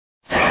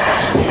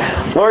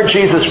Lord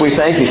Jesus, we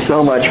thank you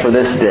so much for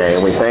this day.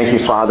 And we thank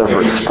you, Father,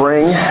 for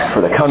spring,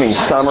 for the coming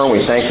summer.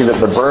 We thank you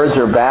that the birds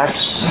are back.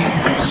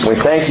 We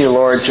thank you,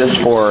 Lord,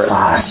 just for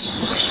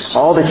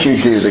all that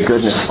you do, the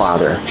goodness,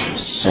 Father,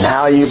 and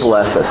how you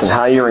bless us and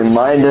how you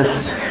remind us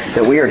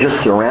that we are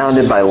just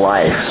surrounded by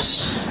life.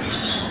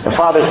 And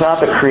Father, it's not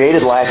the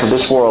created life of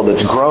this world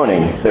that's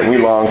groaning that we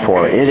long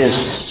for. It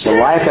is the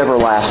life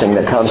everlasting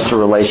that comes through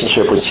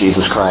relationship with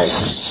Jesus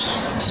Christ.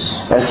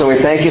 And so we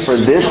thank you for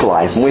this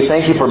life. And we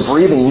thank you for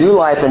breathing new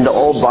life into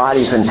old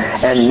bodies and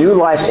new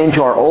life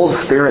into our old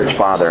spirits,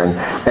 Father,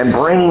 and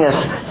bringing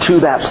us to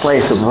that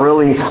place of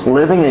really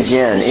living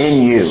again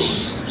in you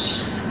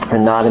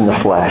and not in the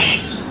flesh.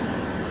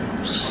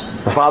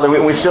 And Father,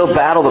 we still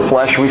battle the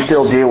flesh. We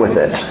still deal with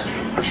it.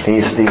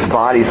 These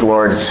bodies,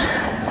 Lord,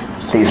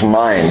 these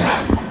minds.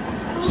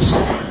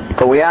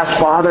 But we ask,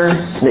 Father,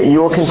 that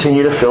you will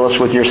continue to fill us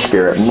with your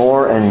Spirit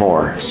more and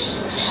more,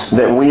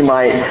 that we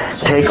might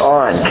take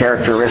on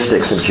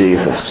characteristics of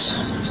Jesus,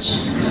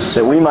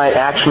 that we might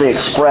actually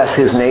express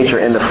his nature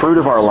in the fruit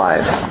of our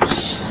lives.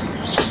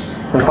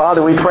 And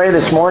Father, we pray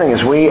this morning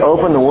as we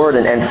open the Word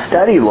and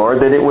study,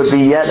 Lord, that it would be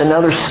yet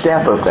another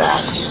step of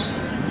that.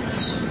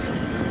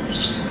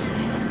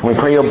 We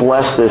pray you'll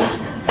bless this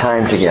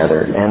time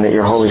together and that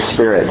your Holy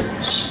Spirit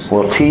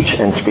will teach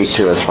and speak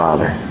to us,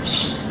 Father.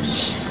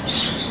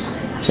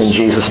 In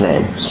Jesus'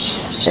 name,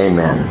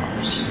 amen.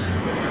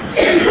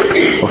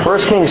 Well, 1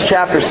 Kings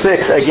chapter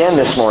 6 again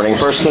this morning.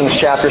 1 Kings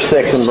chapter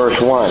 6 and verse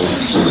 1.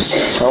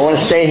 I want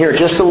to stay here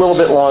just a little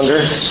bit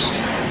longer.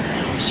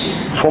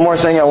 One more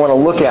thing I want to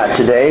look at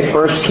today.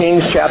 1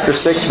 Kings chapter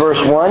 6 verse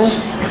 1.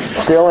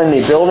 Still in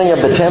the building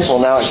of the temple.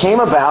 Now it came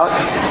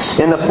about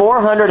in the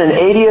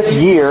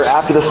 480th year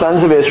after the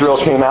sons of Israel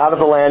came out of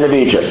the land of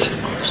Egypt,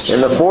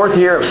 in the 4th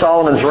year of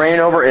Solomon's reign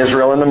over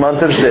Israel, in the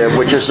month of Ziv,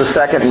 which is the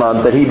 2nd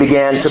month, that he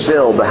began to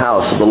build the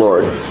house of the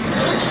Lord.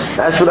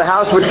 As for the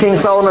house which King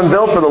Solomon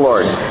built for the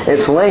Lord,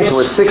 its length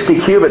was 60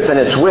 cubits, and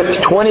its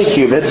width 20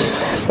 cubits,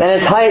 and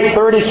its height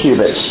 30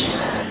 cubits.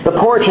 The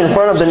porch in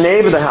front of the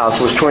nave of the house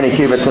was 20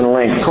 cubits in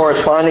length,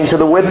 corresponding to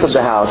the width of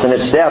the house, and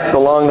its depth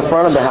along the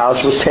front of the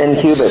house was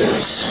 10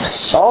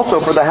 cubits. Also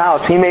for the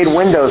house he made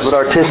windows with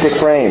artistic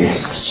frames.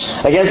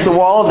 Against the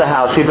wall of the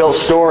house he built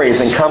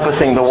stories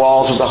encompassing the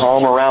walls of the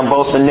home around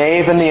both the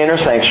nave and the inner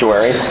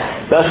sanctuary.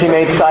 Thus he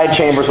made side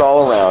chambers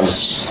all around.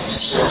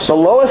 The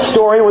lowest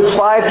story was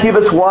 5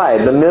 cubits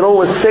wide, the middle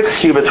was 6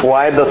 cubits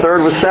wide, the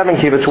third was 7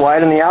 cubits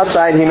wide, and the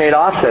outside he made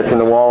offsets in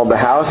the wall of the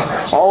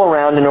house all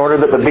around in order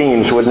that the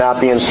beams would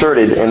not be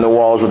inserted in the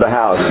walls of the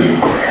house.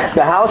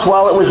 The house,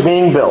 while it was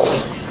being built,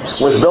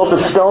 was built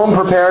of stone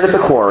prepared at the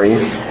quarry,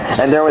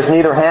 and there was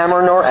neither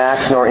hammer nor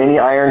axe nor any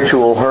iron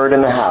tool heard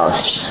in the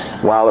house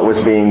while it was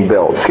being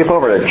built. Skip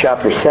over to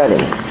chapter 7.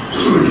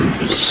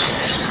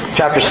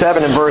 Chapter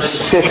 7 and verse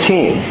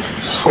 15.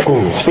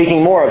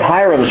 Speaking more of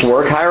Hiram's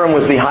work, Hiram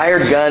was the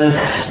hired gun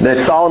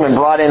that Solomon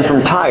brought in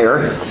from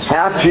Tyre,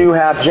 half Jew,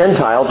 half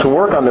Gentile, to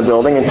work on the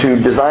building and to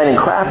design and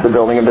craft the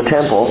building of the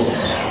temple.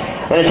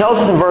 And it tells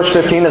us in verse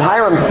 15 that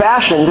Hiram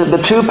fashioned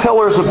the 2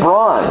 pillars of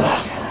bronze.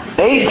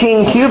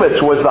 18 cubits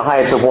was the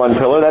height of one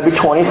pillar. That'd be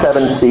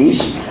 27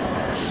 feet.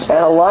 And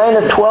a line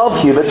of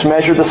 12 cubits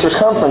measured the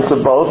circumference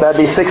of both.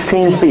 That'd be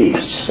 16 feet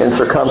in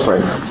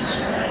circumference.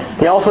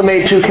 He also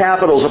made 2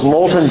 capitals of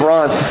molten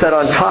bronze to set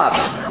on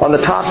the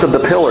tops of the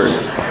pillars.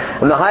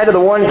 And the height of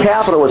the one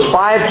capital was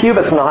 5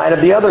 cubits, and the height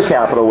of the other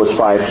capital was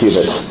 5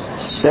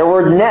 cubits. There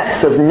were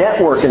nets of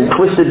network and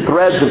twisted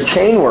threads of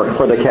chainwork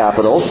for the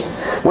capitals,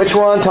 which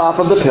were on top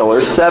of the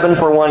pillars, 7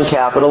 for one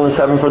capital and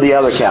 7 for the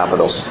other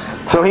capital.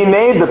 So he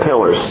made the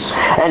pillars,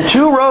 and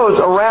 2 rows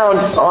around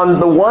on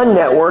the one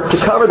network to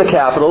cover the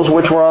capitals,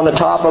 which were on the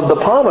top of the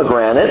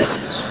pomegranates.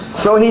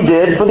 So he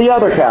did for the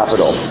other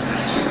capital.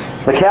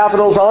 The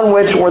capitals on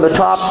which were the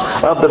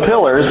top of the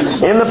pillars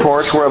in the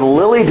porch were of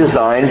lily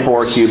design,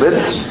 4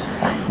 cubits.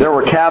 There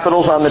were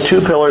capitals on the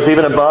 2 pillars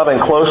even above and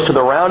close to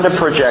the rounded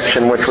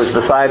projection which was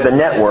beside the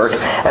network,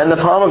 and the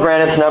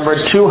pomegranates numbered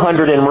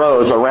 200 in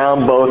rows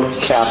around both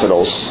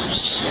capitals.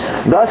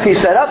 Thus he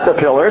set up the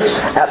pillars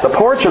at the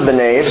porch of the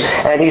nave,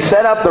 and he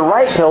set up the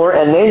right pillar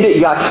and named it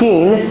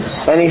Yakin,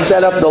 and he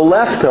set up the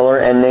left pillar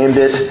and named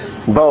it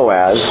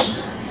Boaz.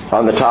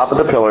 On the top of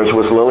the pillars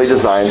was lily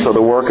design, so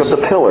the work of the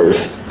pillars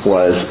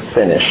was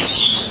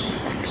finished.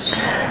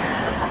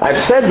 I've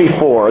said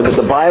before that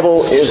the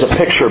Bible is a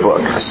picture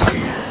book.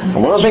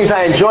 And one of the things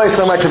I enjoy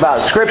so much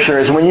about Scripture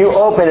is when you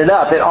open it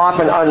up, it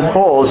often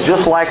unfolds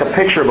just like a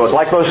picture book.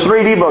 Like those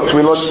 3D books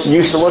we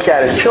used to look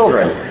at as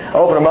children.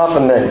 Open them up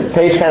and the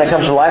page kind of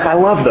comes to life. I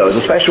love those,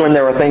 especially when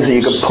there were things that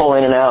you could pull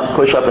in and out,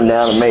 push up and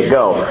down, and make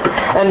go.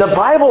 And the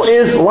Bible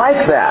is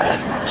like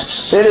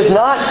that. It is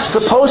not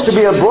supposed to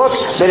be a book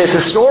that is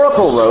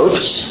historical rote,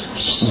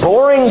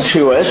 boring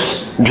to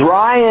us,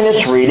 dry in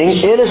its reading.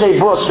 It is a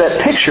book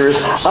that pictures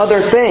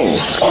other things.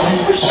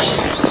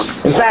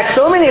 In fact,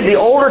 so many of the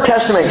Older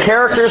Testament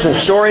characters and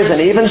stories and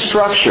even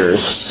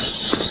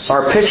structures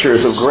are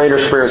pictures of greater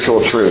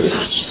spiritual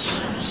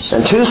truths.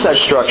 And 2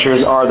 such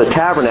structures are the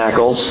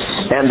tabernacle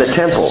and the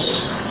temple.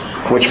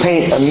 which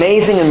paint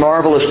amazing and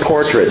marvelous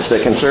portraits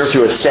that can serve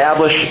to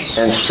establish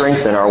and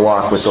strengthen our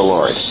walk with the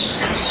Lord.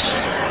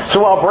 So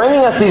while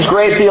bringing us these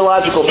great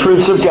theological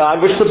truths of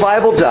God, which the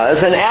Bible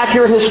does, and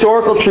accurate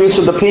historical truths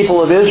of the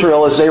people of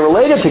Israel as they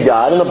related to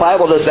God, and the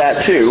Bible does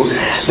that too,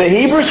 the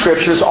Hebrew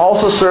Scriptures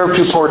also serve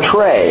to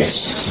portray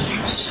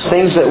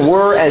things that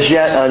were as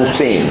yet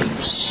unseen.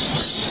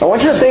 I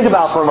want you to think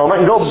about for a moment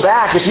and go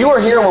back. If you were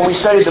here when we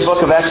studied the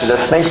book of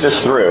Exodus, think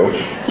this through.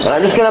 And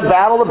I'm just going to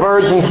battle the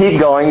birds and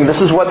keep going.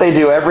 This is what they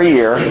do every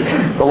year.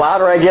 The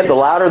louder I get, the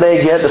louder they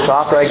get. The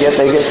softer I get,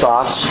 they get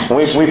soft. And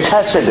we've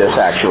tested this,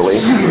 actually.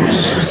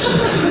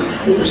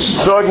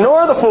 So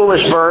ignore the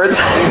foolish birds.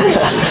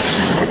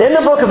 In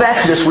the book of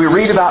Exodus, we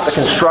read about the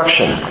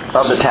construction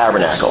of the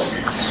tabernacle.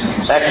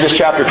 Exodus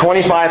chapter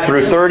 25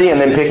 through 30,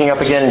 and then picking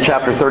up again in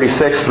chapter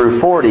 36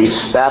 through 40,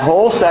 that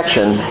whole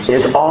section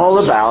is all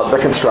about the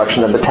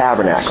construction of the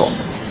tabernacle.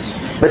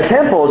 The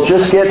temple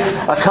just gets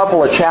a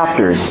couple of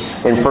chapters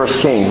in 1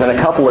 Kings and a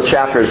couple of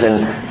chapters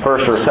in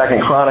 1st or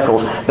 2nd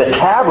Chronicles. The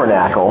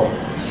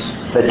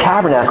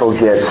tabernacle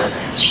gets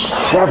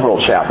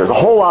several chapters. A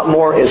whole lot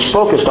more is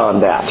focused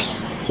on that.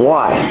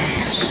 Why?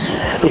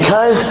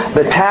 Because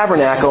the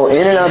tabernacle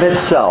in and of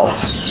itself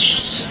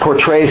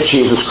portrays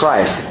Jesus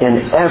Christ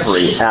in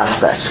every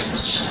aspect.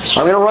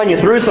 I'm going to run you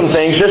through some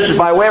things just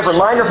by way of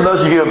reminder for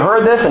those of you who have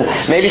heard this, and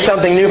maybe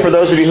something new for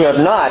those of you who have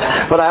not.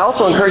 But I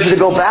also encourage you to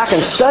go back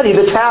and study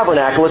the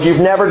tabernacle if you've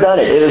never done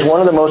it. It is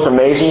one of the most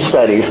amazing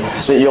studies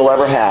that you'll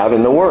ever have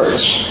in the Word.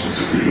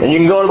 And you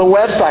can go to the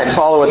website and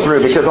follow it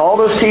through, because all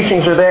those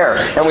teachings are there.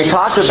 And we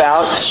talked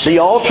about the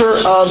altar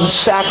of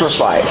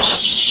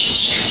sacrifice.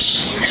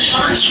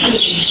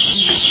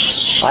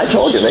 I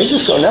told you, they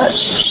just go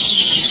nuts.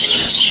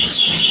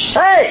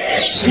 Hey!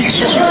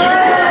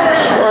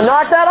 Want to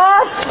knock that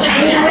off?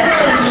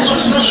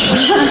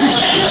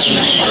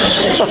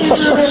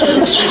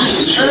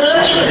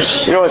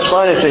 You know what's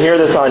fun is to hear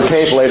this on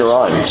tape later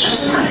on.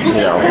 You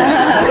know,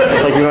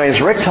 it's like,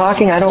 is Rick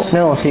talking? I don't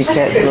know if he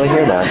can't really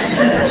hear that.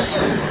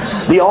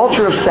 The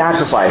altar of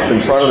sacrifice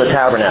in front of the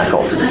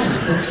tabernacle.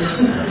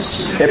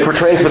 It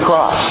portrays the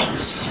cross.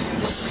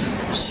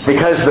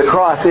 Because the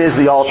cross is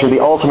the altar,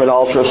 the ultimate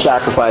altar of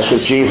sacrifice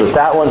is Jesus.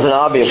 That one's an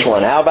obvious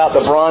one. How about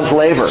the bronze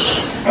laver,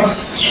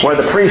 where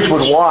the priest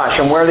would wash,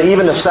 and where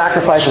even the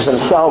sacrifices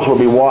themselves will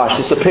be washed?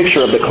 It's a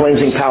picture of the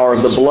cleansing power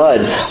of the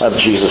blood of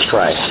Jesus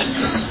Christ.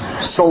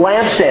 The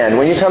lampstand,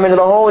 when you come into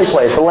the holy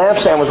place, the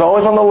lampstand was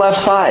always on the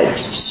left side.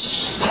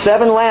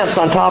 7 lamps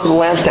on top of the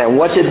lampstand.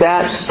 What did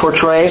that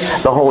portray?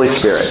 The Holy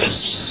Spirit.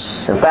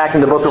 In fact,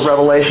 in the book of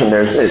Revelation,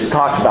 it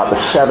talks about the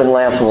 7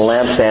 lamps on the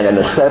lampstand and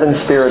the 7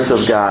 spirits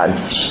of God,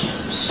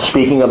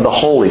 speaking of the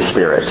Holy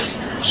Spirit.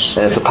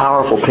 And it's a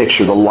powerful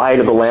picture, the light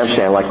of the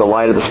lampstand, like the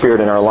light of the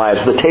Spirit in our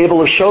lives. The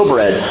table of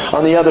showbread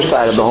on the other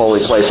side of the holy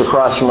place,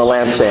 across from the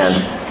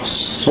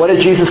lampstand. What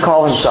did Jesus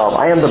call himself?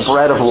 I am the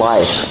bread of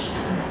life.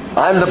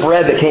 I'm the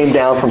bread that came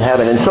down from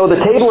heaven. And so the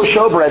table of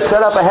showbread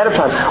set up ahead of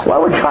time. Why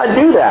would God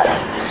do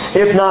that?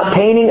 If not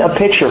painting a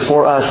picture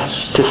for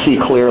us to see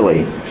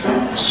clearly.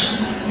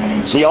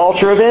 The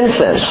altar of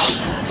incense.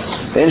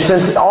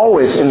 Incense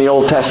always in the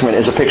Old Testament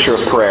is a picture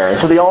of prayer. And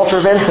so the altar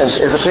of incense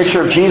is a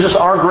picture of Jesus,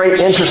 our great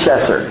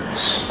intercessor,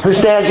 who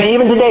stands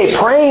even today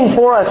praying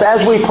for us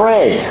as we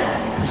pray.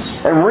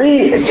 And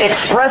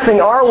re-expressing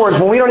our words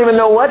when we don't even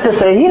know what to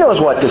say. He knows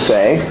what to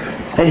say.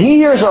 And He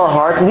hears our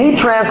hearts, and He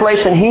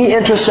translates, and He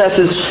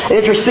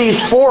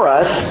intercedes for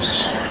us.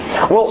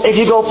 Well, if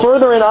you go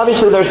further in,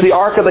 obviously there's the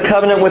Ark of the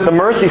Covenant with the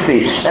mercy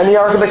seat. And the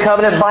Ark of the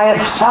Covenant by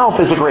itself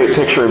is a great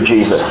picture of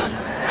Jesus.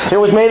 It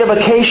was made of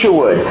acacia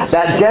wood,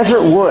 that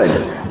desert wood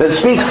that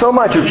speaks so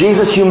much of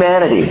Jesus'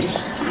 humanity.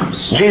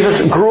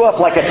 Jesus grew up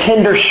like a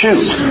tender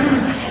shoot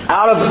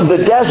out of the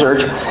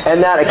desert,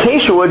 and that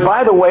acacia wood,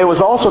 by the way, was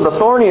also the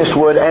thorniest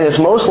wood, and is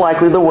most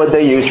likely the wood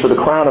they used for the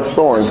crown of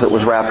thorns that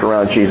was wrapped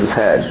around Jesus'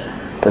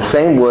 head. The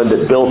same wood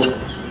that built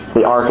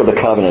the Ark of the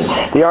Covenant.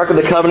 The Ark of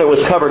the Covenant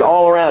was covered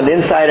all around,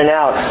 inside and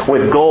out,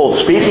 with gold.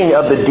 Speaking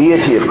of the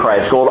deity of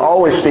Christ, gold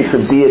always speaks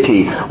of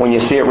deity when you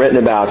see it written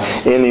about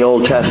in the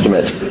Old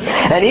Testament.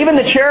 And even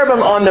the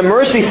cherubim on the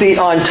mercy seat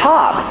on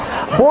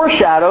top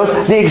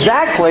foreshadows the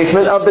exact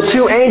placement of the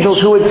 2 angels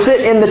who would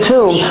sit in the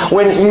tomb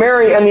when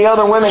Mary and the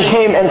other women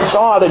came and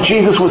saw that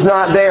Jesus was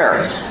not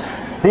there.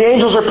 The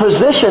angels are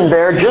positioned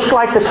there just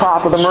like the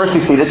top of the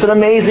mercy seat. It's an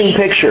amazing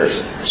picture.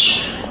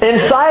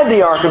 Inside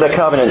the Ark of the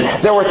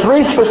Covenant, there were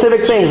 3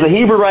 specific things the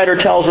Hebrew writer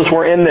tells us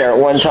were in there at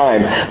one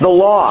time. The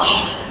law.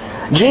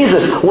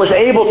 Jesus was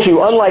able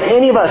to, unlike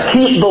any of us,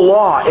 keep the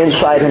law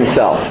inside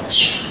Himself.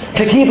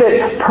 To keep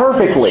it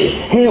perfectly.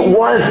 He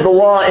was the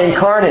law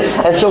incarnate,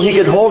 and so He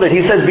could hold it.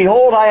 He says,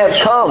 "Behold, I have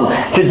come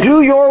to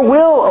do your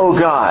will, O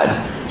God."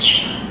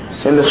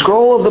 In the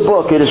scroll of the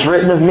book, it is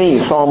written of me,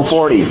 Psalm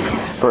 40,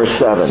 verse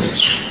 7.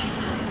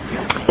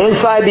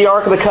 Inside the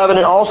Ark of the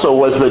Covenant also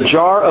was the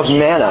jar of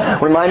manna,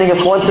 reminding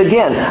us once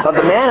again of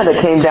the manna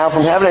that came down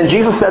from heaven. And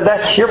Jesus said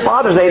that your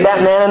fathers ate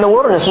that manna in the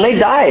wilderness and they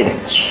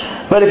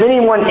died. But if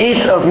anyone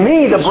eats of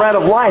me, the bread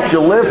of life,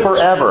 you'll live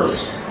forever.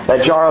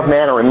 That jar of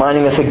manna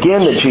reminding us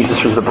again that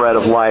Jesus was the bread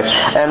of life.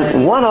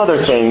 And one other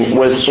thing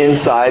was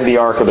inside the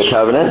Ark of the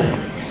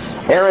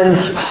Covenant. Aaron's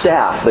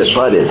staff that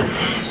budded.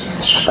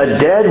 A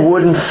dead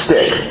wooden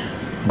stick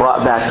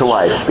brought back to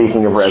life,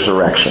 speaking of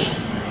resurrection.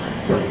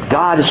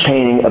 God is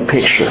painting a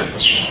picture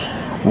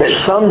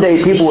that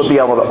someday people would be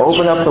able to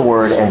open up the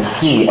Word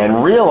and see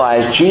and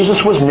realize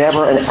Jesus was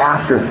never an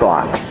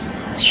afterthought.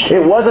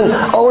 It wasn't,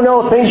 oh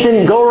no, things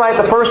didn't go right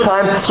the first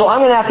time, so I'm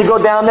going to have to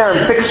go down there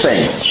and fix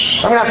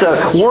things. I'm going to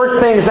have to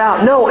work things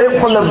out. No,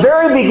 from the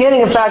very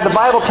beginning, in fact, the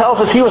Bible tells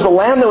us He was the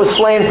Lamb that was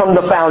slain from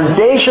the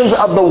foundations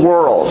of the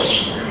world.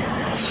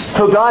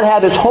 So God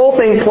had this whole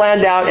thing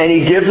planned out, and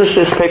He gives us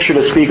this picture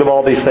to speak of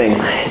all these things.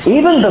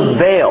 Even the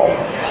veil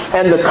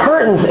and the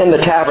curtains in the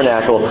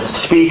tabernacle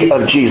speak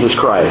of Jesus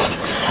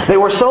Christ. They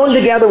were sewn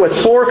together with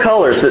 4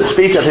 colors that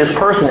speak of His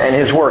person and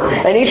His work.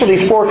 And each of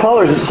these 4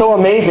 colors, it's so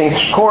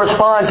amazing,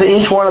 correspond to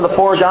each one of the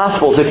 4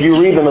 Gospels if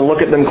you read them and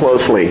look at them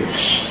closely.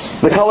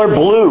 The color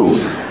blue,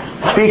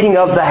 speaking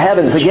of the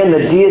heavens, again,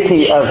 the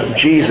deity of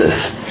Jesus.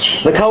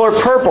 The color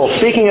purple,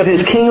 speaking of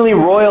His kingly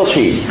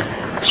royalty.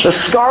 The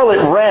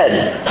scarlet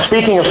red,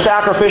 speaking of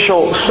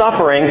sacrificial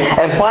suffering.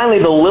 And finally,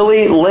 the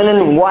lily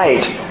linen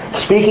white,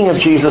 speaking of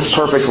Jesus'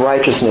 perfect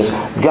righteousness.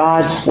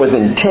 God was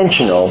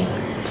intentional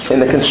in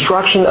the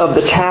construction of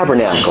the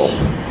tabernacle.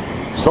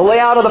 The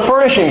layout of the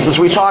furnishings, as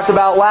we talked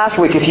about last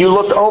week, if you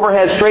looked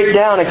overhead straight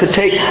down and could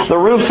take the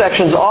roof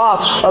sections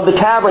off of the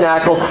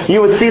tabernacle, you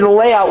would see the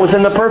layout was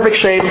in the perfect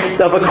shape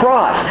of a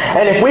cross.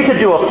 And if we could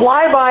do a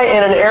flyby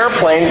in an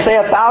airplane, say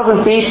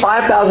 1,000 feet,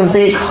 5,000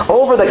 feet,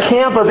 over the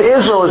camp of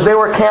Israel as they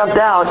were camped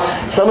out,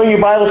 some of you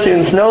Bible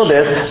students know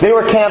this, they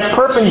were camped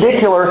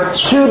perpendicular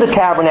to the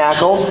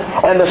tabernacle,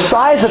 and the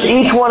size of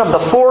each one of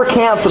the 4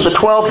 camps of the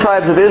 12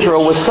 tribes of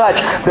Israel was such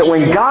that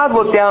when God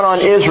looked down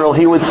on Israel,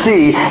 He would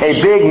see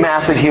a big,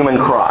 massive human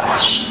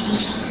cross.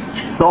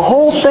 The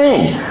whole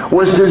thing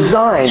was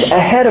designed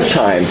ahead of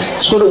time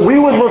so that we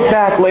would look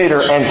back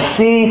later and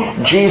see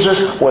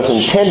Jesus was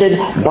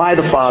intended by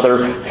the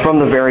Father from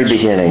the very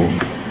beginning.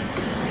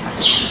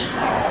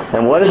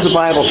 And what does the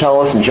Bible tell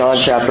us in John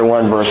chapter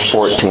 1, verse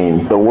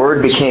 14? The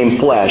Word became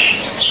flesh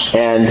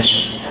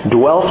and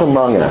dwelt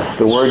among us.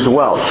 The word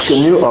dwelt,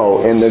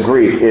 skenuo in the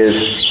Greek,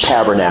 is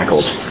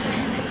tabernacled.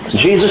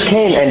 Jesus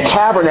came and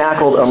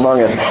tabernacled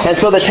among us. And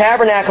so the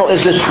tabernacle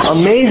is this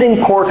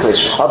amazing portrait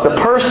of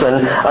the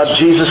person of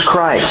Jesus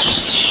Christ.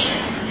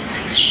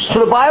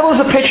 So the Bible is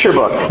a picture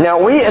book. Now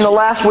we, in the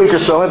last week or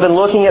so, have been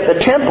looking at the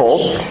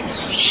temple.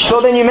 So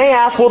then you may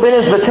ask, well then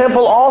is the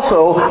temple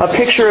also a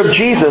picture of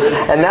Jesus?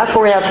 And that's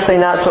where we have to say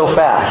not so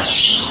fast.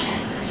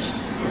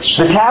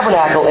 The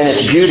tabernacle in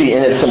its beauty,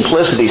 in its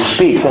simplicity,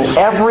 speaks in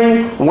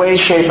every way,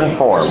 shape, and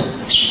form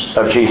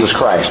of Jesus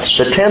Christ.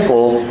 The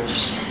temple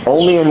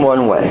only in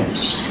one way.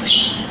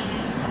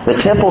 The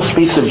temple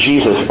speaks of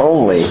Jesus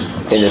only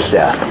in His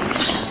death.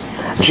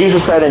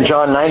 Jesus said in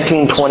John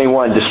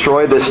 19:21,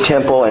 destroy this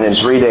temple and in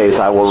 3 days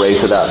I will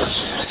raise it up.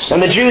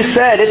 And the Jews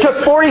said, it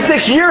took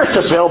 46 years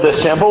to build this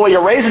temple. Will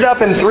you raise it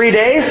up in 3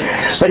 days?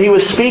 But He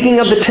was speaking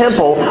of the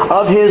temple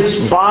of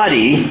His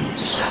body.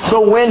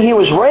 So when He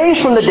was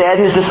raised from the dead,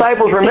 His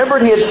disciples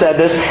remembered He had said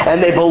this,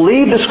 and they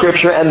believed the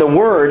Scripture and the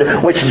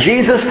Word which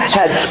Jesus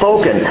had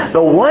spoken.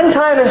 The one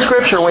time in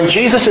Scripture when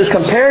Jesus is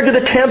compared to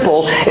the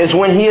temple is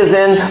when He is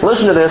in,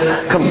 listen to this,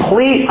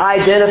 complete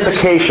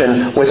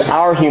identification with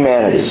our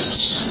humanity.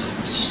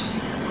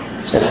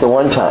 It's the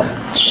one time.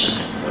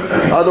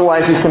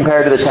 Otherwise, He's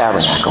compared to the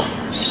tabernacle.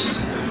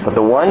 But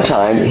the one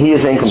time He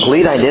is in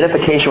complete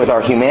identification with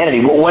our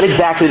humanity. Well, what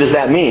exactly does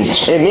that mean?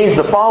 It means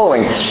the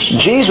following.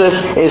 Jesus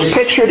is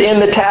pictured in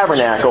the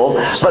tabernacle,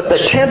 but the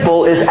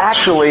temple is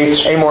actually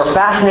a more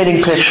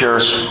fascinating picture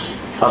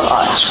of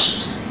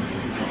us,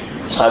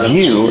 of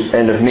you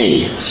and of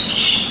me,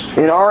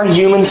 in our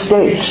human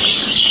state.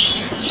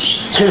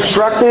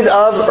 Constructed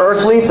of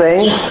earthly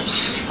things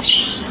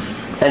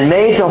and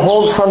made to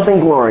hold something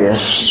glorious,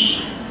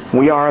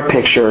 we are a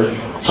picture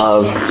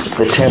of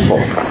the temple.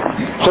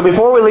 So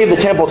before we leave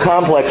the temple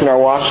complex in our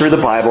walk through the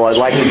Bible, I'd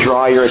like to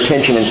draw your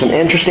attention in some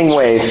interesting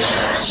ways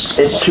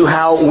as to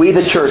how we,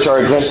 the church, are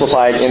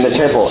exemplified in the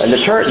temple. And to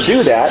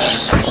do that,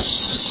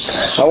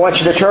 I want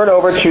you to turn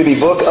over to the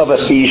book of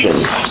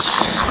Ephesians,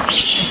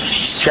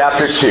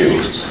 chapter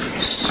 2.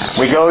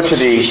 We go to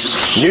the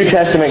New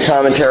Testament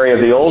commentary of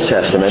the Old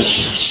Testament,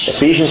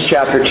 Ephesians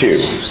chapter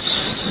 2.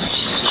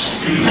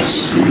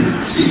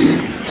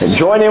 And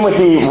join in with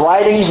the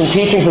writings and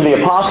teachings of the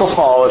Apostle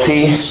Paul as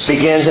he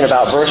begins in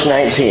about verse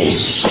 19.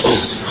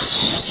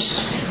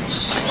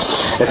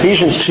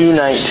 Ephesians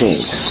 2:19.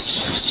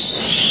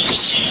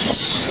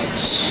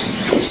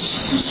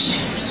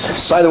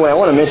 By the way, I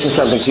want to mention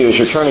something to you as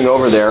you're turning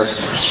over there.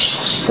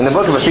 In the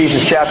book of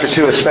Ephesians chapter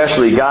 2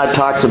 especially, God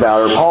talks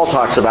about, or Paul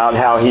talks about,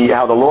 how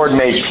the Lord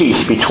made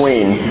peace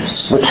between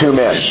the two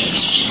men.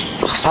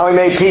 How he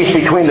made peace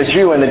between the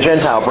Jew and the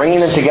Gentile,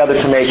 bringing them together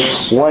to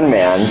make one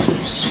man,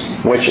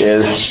 which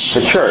is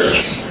the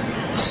church.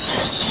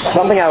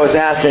 Something I was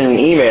asked in an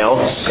email,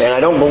 and I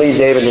don't believe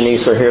David and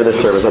Denise are here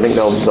this service. I think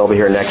they'll be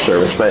here next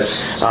service. But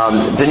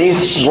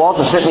Denise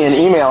Walton sent me an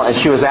email, and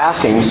she was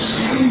asking,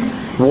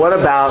 what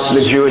about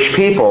the Jewish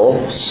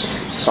people?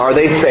 Are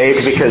they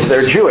saved because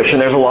they're Jewish?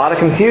 And there's a lot of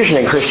confusion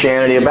in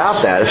Christianity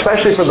about that,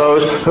 especially for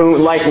those who,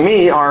 like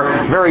me,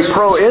 are very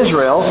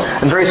pro-Israel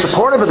and very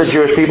supportive of the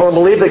Jewish people and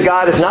believe that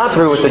God is not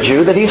through with the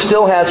Jew, that He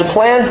still has a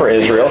plan for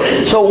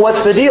Israel. So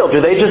what's the deal?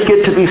 Do they just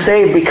get to be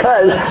saved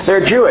because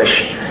they're Jewish?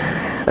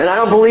 And I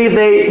don't believe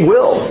they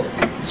will.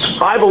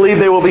 I believe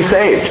they will be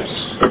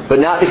saved. But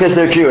not because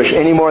they're Jewish,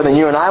 any more than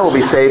you and I will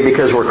be saved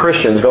because we're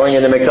Christians. Going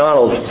into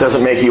McDonald's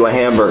doesn't make you a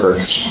hamburger,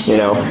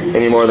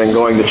 any more than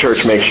going to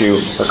church makes you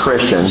a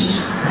Christian.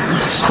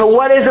 So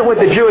what is it with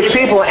the Jewish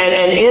people?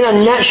 And in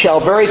a nutshell,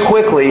 very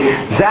quickly,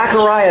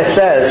 Zechariah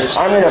says,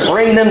 I'm going to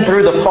bring them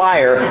through the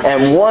fire,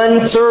 and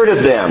 1/3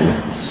 of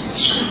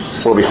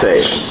them will be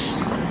saved.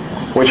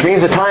 Which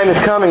means the time is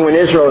coming when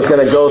Israel is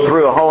going to go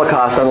through a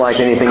Holocaust unlike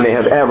anything they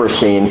have ever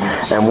seen,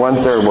 and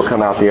 1/3 will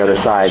come out the other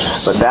side.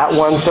 But that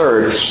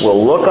 1/3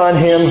 will look on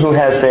Him who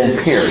has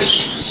been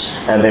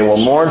pierced, and they will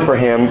mourn for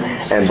Him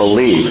and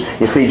believe.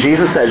 You see,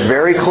 Jesus said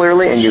very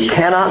clearly, and you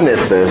cannot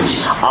miss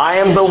this, I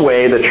am the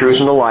way, the truth,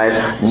 and the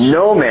life.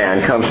 No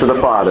man comes to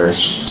the Father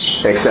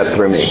except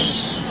through me.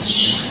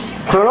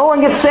 So no one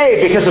gets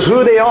saved because of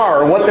who they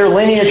are or what their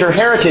lineage or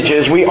heritage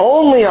is. We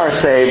only are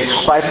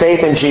saved by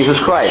faith in Jesus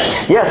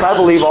Christ. Yes, I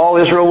believe all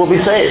Israel will be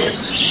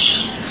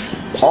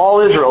saved.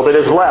 All Israel that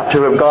is left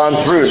who have gone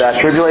through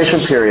that tribulation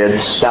period,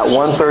 that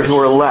 1/3 who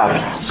are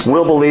left,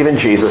 will believe in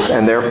Jesus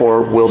and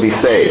therefore will be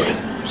saved.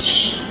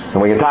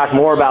 And we can talk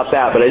more about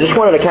that, but I just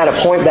wanted to kind of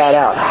point that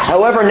out.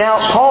 However, now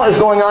Paul is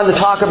going on to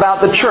talk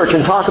about the church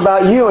and talk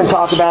about you and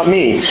talk about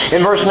me.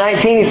 In verse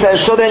 19 he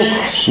says, so then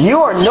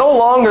you are no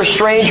longer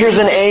strangers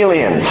and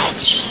aliens,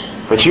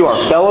 but you are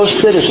fellow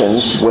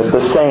citizens with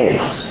the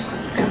saints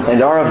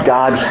and are of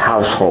God's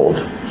household,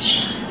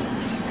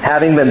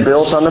 having been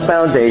built on the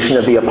foundation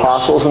of the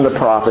apostles and the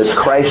prophets,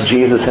 Christ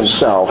Jesus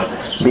Himself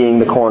being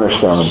the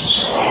cornerstone,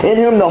 in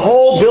whom the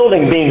whole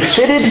building being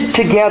fitted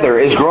together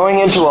is growing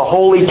into a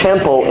holy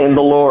temple in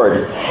the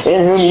Lord,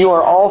 in whom you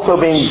are also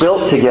being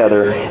built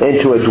together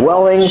into a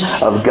dwelling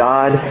of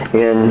God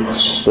in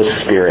the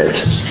Spirit.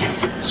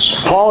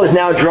 Paul is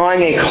now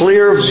drawing a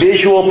clear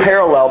visual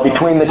parallel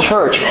between the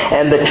church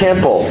and the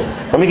temple.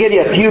 Let me give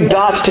you a few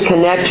dots to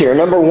connect here.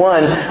 Number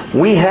one,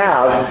 we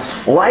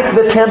have, like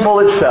the temple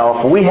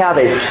itself, we have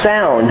a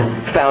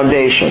sound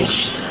foundation.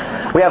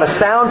 We have a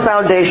sound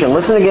foundation.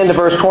 Listen again to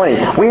verse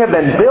 20. We have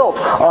been built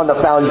on the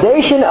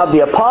foundation of the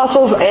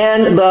apostles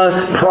and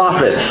the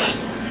prophets.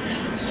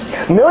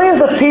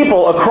 Millions of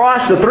people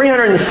across the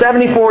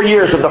 374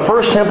 years of the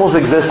first temple's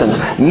existence,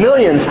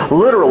 millions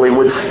literally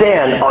would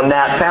stand on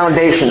that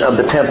foundation of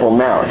the Temple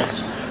Mount.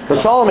 But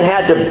Solomon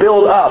had to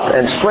build up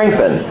and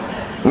strengthen.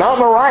 Mount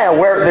Moriah,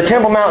 where the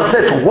Temple Mount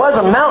sits, was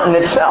a mountain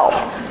itself.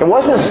 It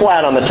wasn't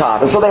flat on the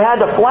top. And so they had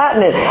to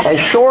flatten it and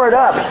shore it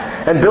up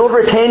and build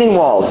retaining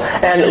walls.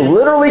 And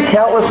literally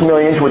countless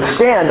millions would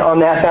stand on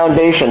that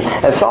foundation.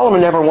 And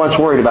Solomon never once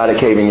worried about it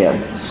caving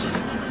in,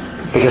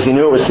 because he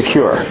knew it was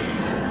secure.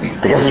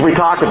 Because as we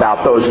talked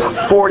about, those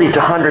 40 to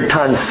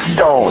 100-ton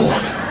stones,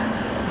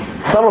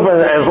 some of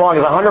them as long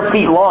as 100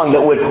 feet long,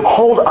 that would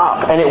hold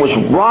up, and it was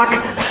rock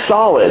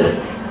solid.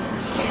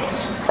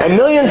 And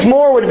millions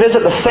more would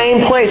visit the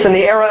same place in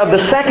the era of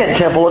the Second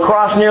Temple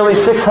across nearly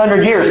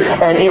 600 years,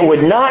 and it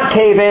would not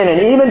cave in.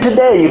 And even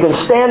today, you can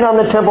stand on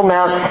the Temple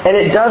Mount, and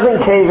it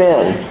doesn't cave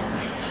in.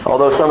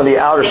 Although some of the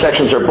outer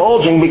sections are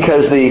bulging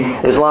because the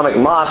Islamic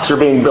mosques are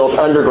being built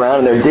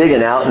underground and they're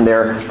digging out and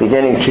they're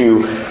beginning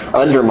to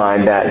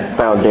undermine that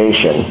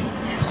foundation.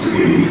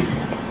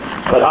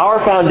 But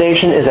our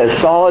foundation is as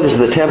solid as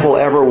the temple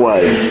ever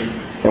was.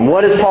 And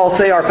what does Paul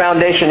say our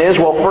foundation is?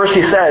 Well, first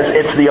he says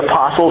it's the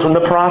apostles and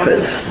the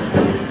prophets.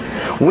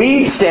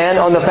 We stand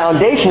on the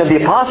foundation of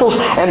the apostles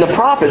and the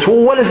prophets.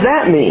 Well, what does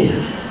that mean?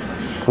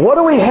 What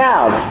do we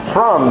have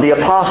from the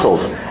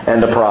apostles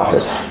and the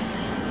prophets?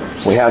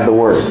 We have the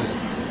Word.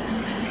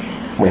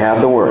 We have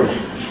the Word.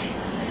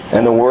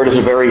 And the Word is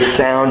a very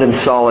sound and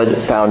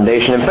solid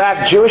foundation. In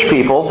fact, Jewish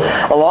people,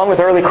 along with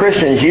early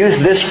Christians,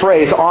 used this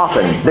phrase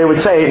often. They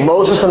would say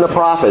Moses and the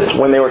prophets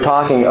when they were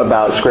talking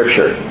about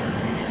Scripture.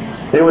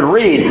 They would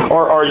read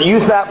or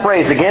use that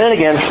phrase again and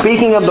again,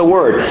 speaking of the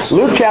Word.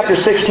 Luke chapter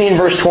 16,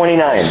 verse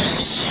 29.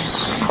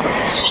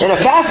 In a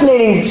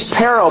fascinating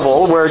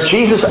parable where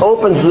Jesus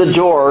opens the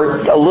door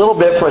a little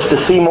bit for us to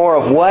see more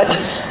of what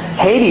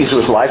Hades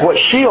was like, what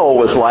Sheol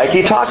was like,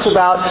 he talks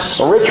about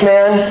a rich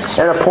man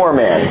and a poor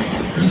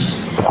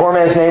man. The poor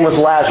man's name was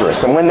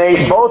Lazarus. And when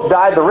they both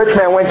died, the rich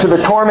man went to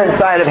the torment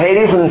side of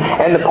Hades,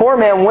 and the poor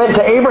man went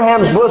to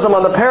Abraham's bosom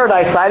on the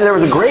paradise side, and there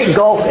was a great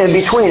gulf in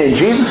between. And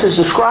Jesus is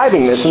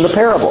describing this in the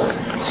parable.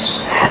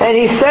 And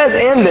he says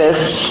in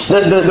this,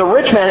 the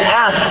rich man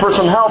asked for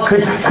some help.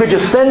 Could you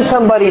send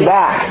somebody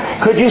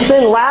back? Could you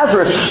send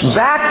Lazarus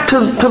back to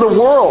the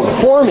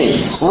world for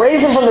me?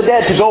 Raise him from the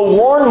dead to go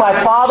warn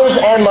my fathers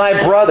and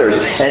my brothers.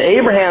 And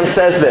Abraham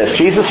says this,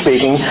 Jesus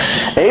speaking,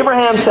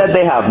 Abraham said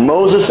they have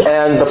Moses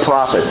and the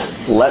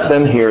prophets. Let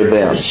them hear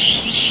them.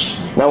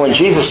 Now when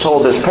Jesus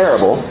told this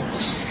parable,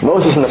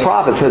 Moses and the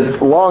prophets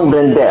had long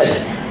been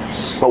dead.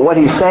 But what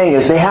he's saying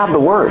is they have the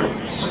Word.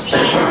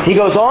 He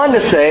goes on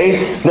to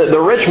say that the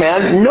rich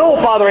man, no,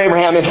 Father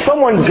Abraham, if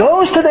someone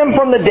goes to them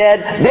from the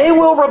dead, they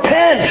will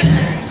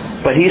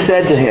repent. But he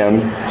said to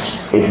him,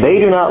 if they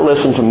do not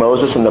listen to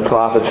Moses and the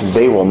prophets,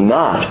 they will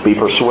not be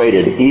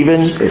persuaded,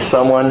 even if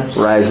someone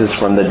rises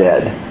from the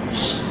dead.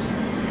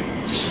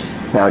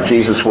 Now,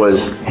 Jesus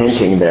was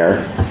hinting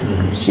there,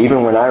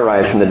 even when I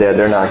rise from the dead,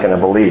 they're not going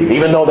to believe.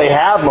 Even though they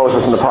have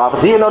Moses and the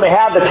prophets, even though they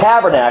have the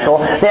tabernacle,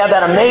 they have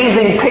that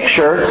amazing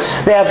picture,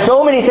 they have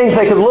so many things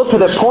they could look to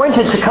that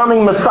pointed to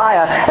coming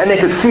Messiah, and they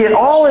could see it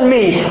all in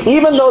me.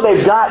 Even though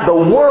they've got the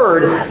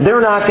Word, they're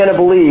not going to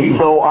believe,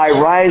 though I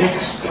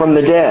rise from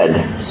the dead.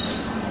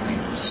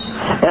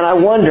 And I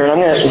wonder, and I'm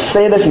going to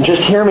say this and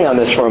just hear me on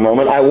this for a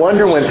moment, I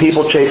wonder when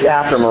people chase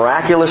after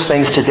miraculous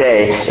things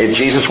today, if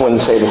Jesus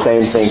wouldn't say the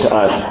same thing to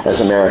us as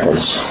Americans.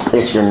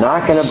 If you're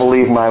not going to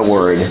believe my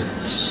word,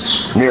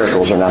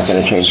 miracles are not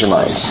going to change your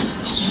mind.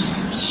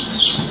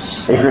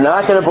 If you're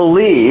not going to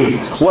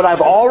believe what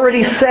I've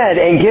already said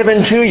and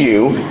given to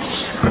you,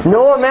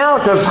 no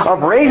amount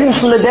of raisings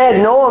from the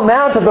dead, no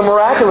amount of the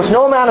miraculous,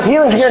 no amount of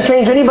healings is going to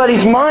change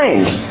anybody's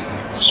mind.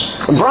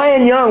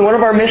 Brian Young, one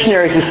of our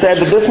missionaries, has said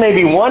that this may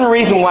be one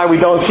reason why we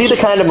don't see the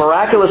kind of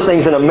miraculous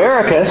things in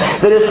America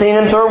that is seen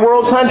in third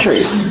world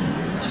countries.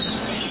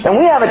 And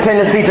we have a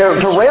tendency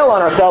to rail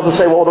on ourselves and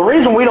say, well, the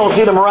reason we don't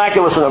see the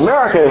miraculous in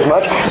America as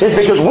much is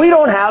because we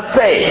don't have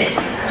faith.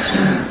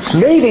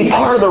 Maybe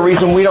part of the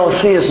reason we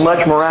don't see as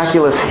much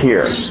miraculous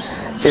here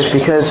is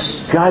because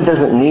God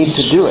doesn't need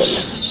to do it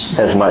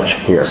as much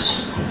here.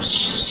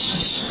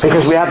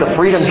 Because we have the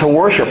freedom to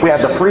worship. We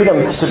have the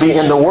freedom to be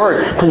in the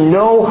Word. To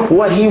know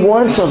what He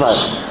wants of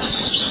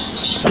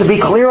us. To be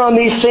clear on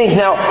these things.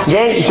 Now,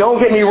 gang, don't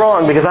get me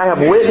wrong, because I have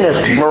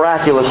witnessed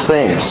miraculous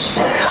things.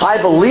 I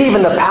believe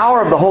in the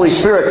power of the Holy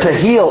Spirit to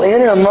heal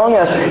in and among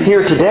us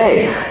here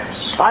today.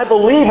 I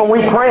believe when we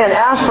pray and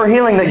ask for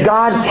healing that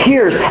God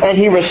hears and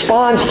He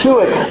responds to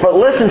it. But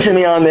listen to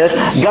me on this.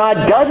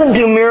 God doesn't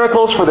do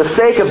miracles for the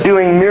sake of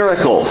doing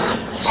miracles.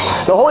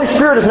 The Holy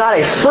Spirit is not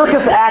a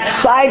circus act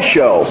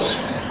sideshow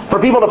for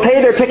people to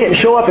pay their ticket and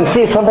show up and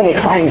see if something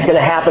exciting is going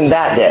to happen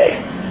that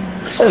day.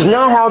 That's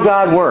not how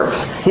God works.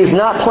 He's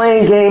not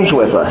playing games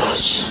with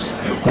us.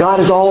 God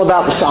is all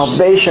about the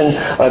salvation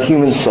of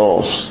human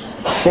souls,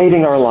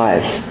 saving our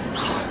lives.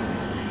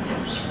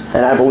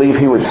 And I believe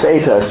He would say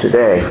to us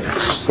today,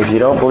 if you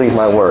don't believe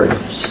my word,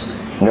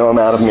 no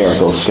amount of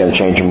miracles is going to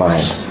change your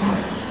mind.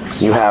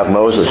 You have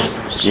Moses,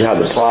 you have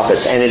the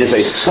prophets, and it is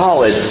a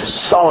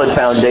solid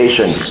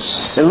foundation.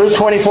 In Luke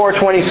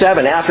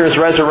 24:27, after His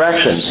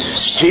resurrection,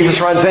 Jesus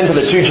runs into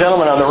the two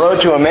gentlemen on the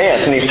road to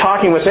Emmaus, and He's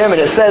talking with them,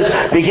 and it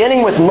says,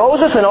 beginning with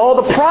Moses and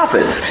all the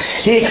prophets,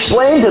 He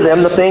explained to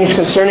them the things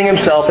concerning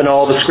Himself in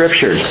all the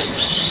Scriptures.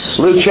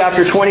 Luke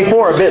chapter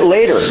 24, a bit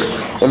later,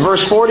 in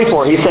verse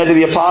 44, He said to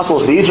the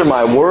apostles, these are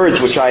my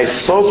words which I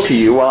spoke to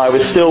you while I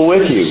was still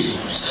with you,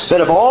 that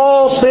of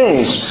all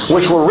things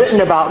which were written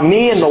about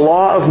me in the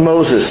law of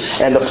Moses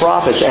and the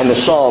prophets and the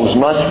Psalms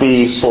must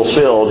be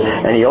fulfilled.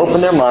 And He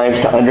opened their minds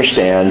to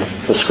understand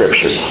the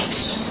Scriptures.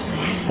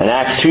 And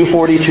Acts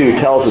 2:42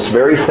 tells us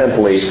very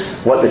simply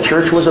what the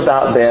church was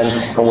about then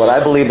and what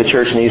I believe the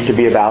church needs to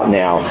be about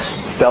now.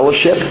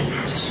 Fellowship.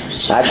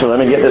 Actually, let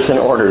me get this in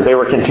order. They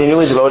were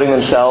continually devoting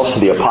themselves to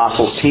the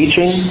apostles'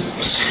 teaching,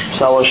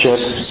 fellowship,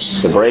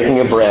 the breaking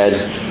of bread,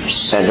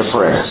 and to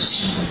prayer.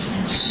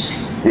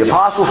 The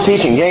apostles'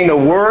 teaching, gang, the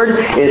Word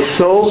is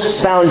so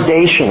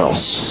foundational.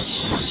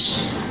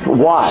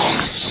 Why?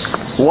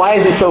 Why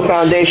is it so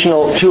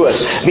foundational to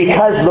us?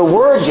 Because the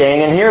Word,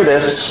 gang, and hear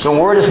this, the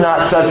Word is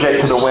not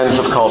subject to the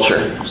winds of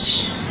culture.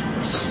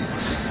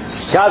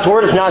 God's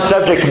Word is not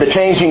subject to the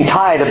changing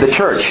tide of the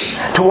church,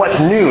 to what's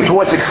new, to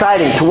what's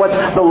exciting, to what's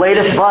the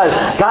latest buzz.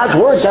 God's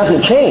Word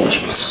doesn't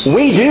change.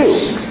 We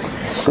do.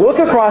 Look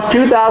across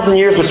 2,000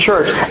 years of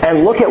church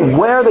and look at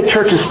where the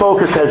church's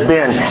focus has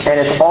been, and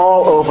it's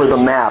all over the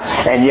map.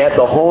 And yet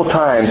the whole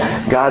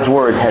time, God's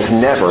Word has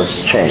never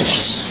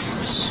changed.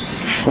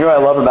 You know what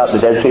I love about the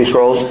Dead Sea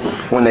Scrolls?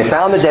 When they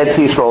found the Dead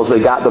Sea Scrolls, they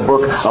got the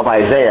book of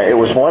Isaiah. It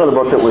was one of the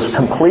books that was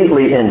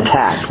completely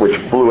intact, which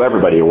blew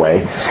everybody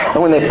away.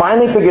 And when they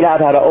finally figured out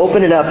how to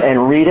open it up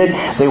and read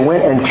it, they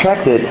went and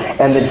checked it,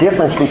 and the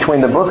difference between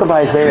the book of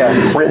Isaiah,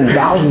 written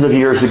thousands of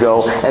years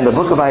ago, and the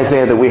book of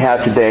Isaiah that we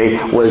have today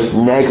was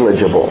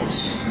negligible.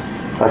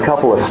 A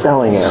couple of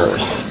spelling errors.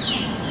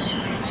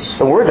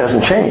 The Word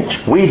doesn't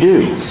change. We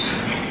do.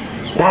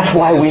 That's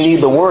why we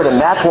need the Word, and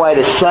that's why it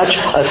is such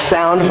a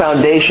sound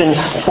foundation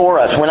for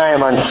us. When I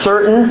am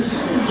uncertain,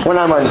 when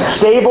I'm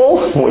unstable,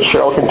 which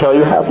Cheryl can tell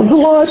you happens a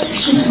lot,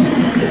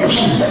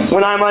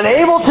 When I'm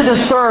unable to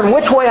discern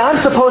which way I'm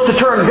supposed to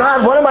turn,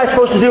 God, what am I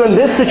supposed to do in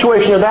this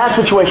situation or that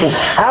situation?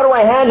 How do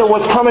I handle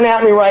what's coming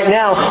at me right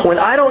now? When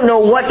I don't know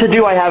what to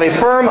do, I have a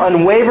firm,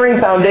 unwavering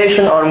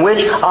foundation on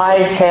which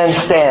I can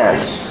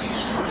stand.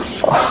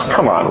 Oh,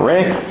 come on,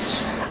 Rick.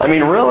 I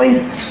mean, really?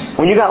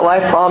 When you got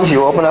life problems,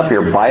 you open up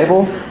your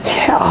Bible?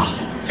 Yeah.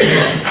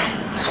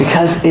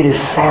 Because it is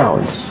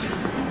sound.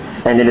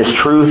 And it is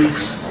truth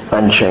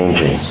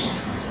unchanging.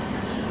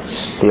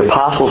 The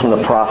apostles and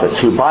the prophets,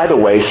 who, by the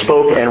way,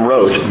 spoke and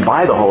wrote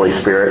by the Holy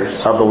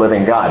Spirit of the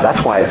living God.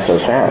 That's why it's so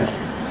sound.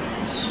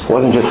 It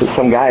wasn't just that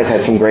some guys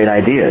had some great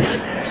ideas.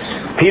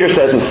 Peter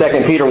says in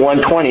 2 Peter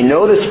 1:20,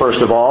 know this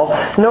first of all,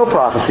 no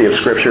prophecy of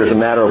Scripture is a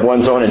matter of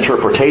one's own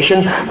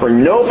interpretation, for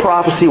no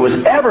prophecy was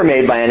ever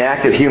made by an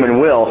act of human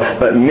will,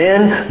 but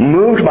men,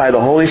 moved by the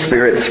Holy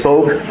Spirit,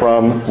 spoke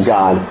from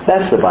God.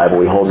 That's the Bible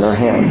we hold in our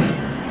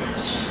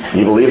hands.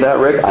 You believe that,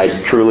 Rick?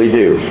 I truly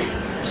do.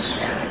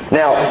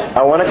 Now,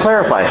 I want to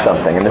clarify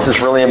something, and this is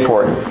really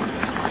important.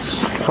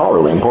 It's all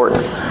really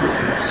important.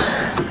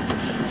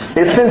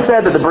 It's been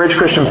said that the Bridge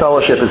Christian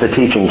Fellowship is a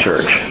teaching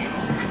church.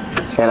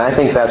 And I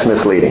think that's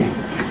misleading.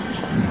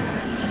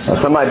 Now,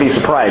 some might be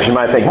surprised. You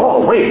might think,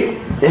 "Oh, wait,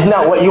 isn't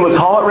that what you would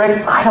call it,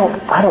 Rick?" I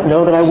don't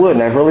know that I would,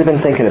 and I've really been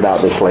thinking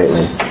about this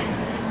lately.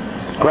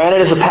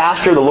 Granted, as a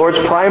pastor, the Lord's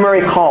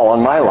primary call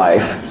on my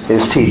life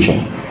is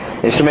teaching.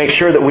 Is to make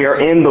sure that we are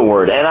in the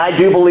Word. And I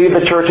do believe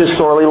the church is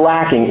sorely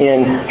lacking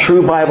in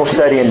true Bible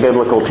study and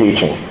biblical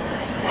teaching.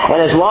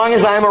 And as long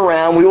as I'm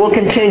around, we will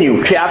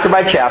continue chapter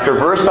by chapter,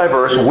 verse by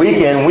verse, week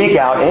in, week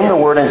out, in the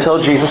Word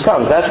until Jesus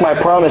comes. That's my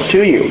promise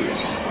to you.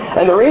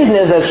 And the reason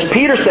is, as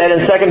Peter said in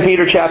 2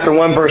 Peter chapter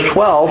 1, verse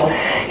 12,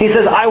 he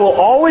says, I will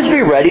always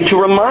be ready to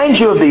remind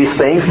you of these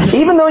things,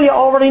 even though you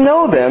already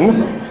know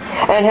them,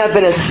 and have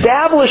been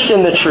established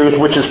in the truth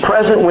which is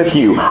present with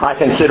you. I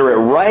consider it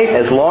right,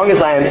 as long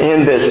as I am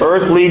in this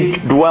earthly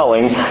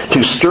dwelling,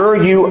 to stir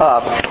you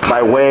up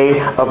by way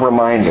of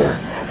reminder.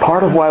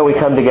 Part of why we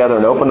come together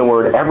and open the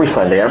Word every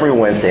Sunday, every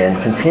Wednesday,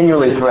 and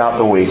continually throughout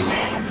the week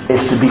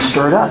is to be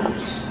stirred up.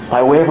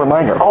 By way of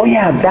reminder. Oh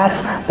yeah,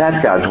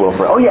 that's God's will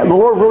for it. Oh yeah, the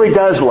Lord really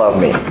does love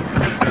me.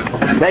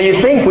 Now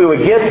you'd think we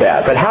would get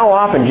that, but how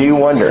often do you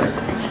wonder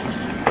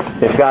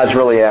if God's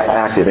really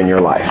active in your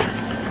life?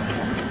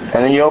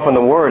 And then you open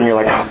the Word and you're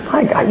like,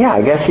 my God, yeah,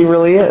 I guess He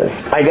really is.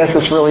 I guess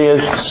this really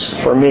is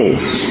for me.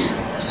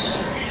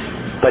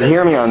 But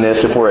hear me on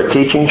this, if we're a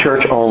teaching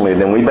church only,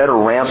 then we better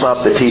ramp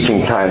up the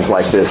teaching times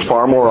like this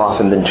far more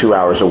often than 2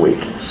 hours a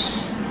week.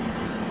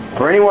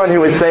 For anyone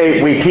who would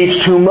say we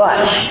teach too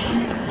much,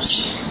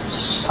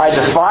 I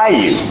defy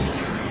you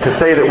to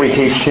say that we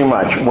teach too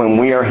much when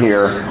we are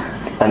here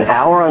an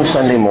hour on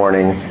Sunday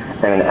morning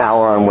and an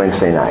hour on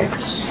Wednesday night.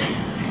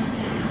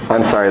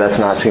 I'm sorry, that's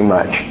not too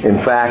much. In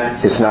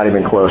fact, it's not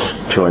even close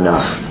to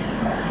enough.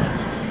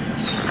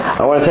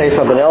 I want to tell you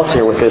something else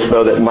here with this,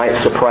 though, that might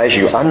surprise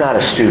you. I'm not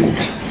a student.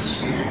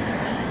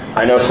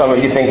 I know some of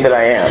you think that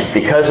I am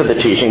because of the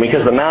teaching,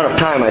 because of the amount of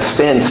time I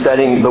spend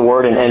studying the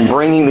Word and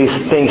bringing these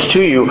things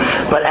to you.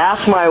 But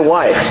ask my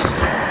wife,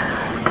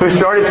 who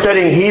started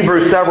studying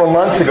Hebrew several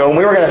months ago, and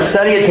we were going to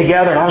study it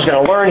together, and I was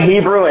going to learn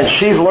Hebrew, and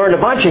she's learned a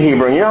bunch of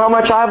Hebrew. And you know how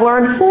much I've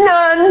learned?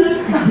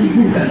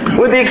 None!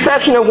 With the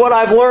exception of what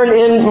I've learned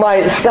in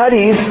my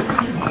studies,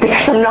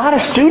 because I'm not a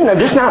student. I'm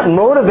just not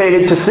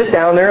motivated to sit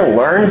down there and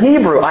learn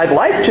Hebrew. I'd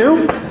like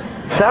to.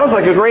 Sounds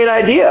like a great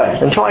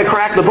idea. Until I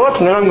crack the books,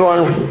 and then I'm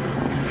going,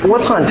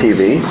 what's on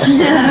TV?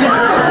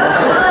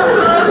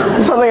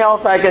 Something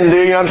else I can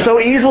do. I'm so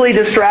easily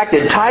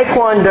distracted.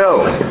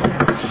 Taekwondo.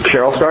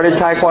 Cheryl started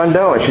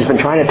Taekwondo, and she's been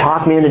trying to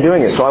talk me into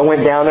doing it. So I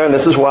went down there, and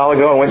this is a while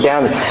ago, I went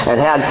down and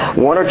had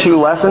 1 or 2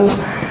 lessons.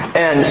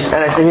 And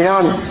I said,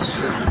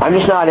 I'm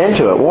just not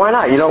into it. Why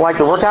not? You don't like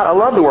the workout? I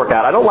love the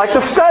workout. I don't like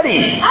the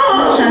study.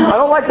 I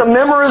don't like the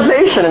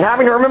memorization and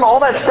having to remember all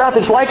that stuff.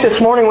 It's like this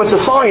morning with the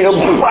song.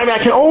 I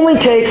can only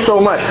take so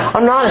much.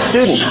 I'm not a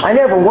student. I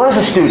never was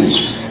a student.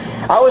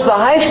 I was the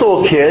high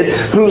school kid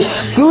who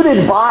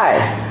scooted by,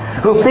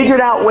 who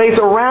figured out ways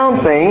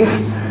around things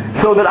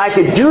so that I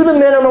could do the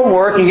minimum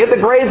work and get the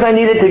grades I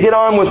needed to get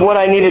on with what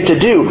I needed to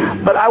do.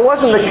 But I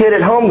wasn't the kid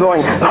at home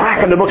going,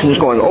 cracking the books and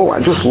just going, oh,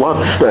 I just love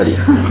to study.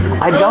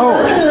 I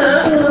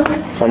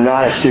don't. I'm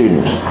not a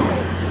student.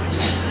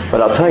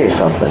 But I'll tell you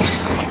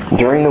something.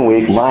 During the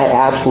week, my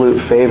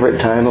absolute favorite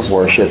time of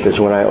worship is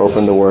when I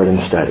open the Word and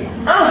study.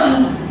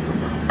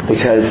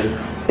 Because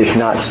it's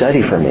not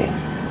study for me.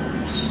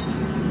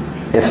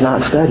 It's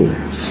not study.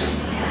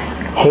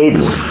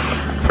 Hayden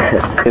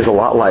is a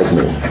lot like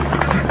me.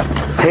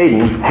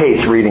 Hayden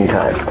hates reading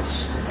time.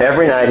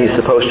 Every night he's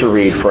supposed to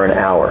read for an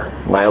hour.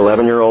 My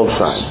 11-year-old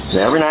son. And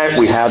every night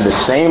we have the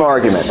same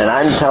argument. And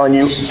I'm telling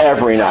you,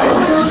 every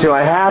night. Do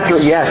I have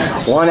to?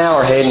 Yes, 1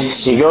 hour, Hayden.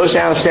 He goes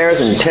downstairs,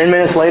 and 10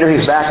 minutes later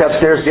he's back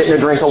upstairs getting a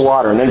drink of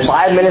water. And then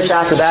 5 minutes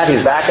after that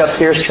he's back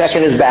upstairs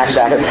checking his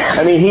backpack.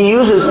 I mean, he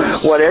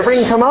uses whatever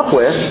he can come up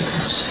with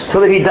so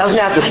that he doesn't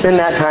have to spend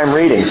that time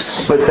reading.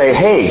 But say,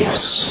 hey,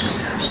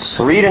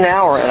 read an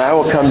hour and I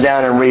will come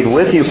down and read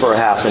with you for a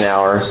half an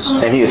hour,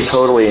 and he is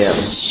totally in.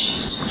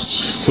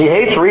 He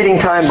hates reading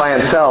time by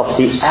himself.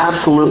 He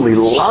absolutely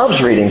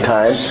loves reading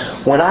time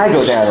when I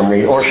go down and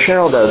read, or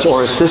Cheryl does,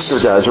 or his sister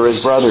does, or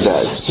his brother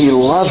does. He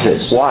loves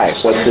it. Why?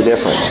 What's the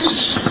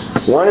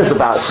difference? One is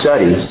about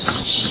study.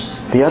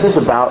 The other is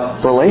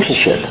about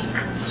relationship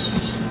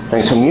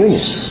and communion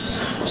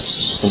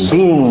and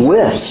being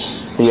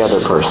with the other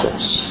person.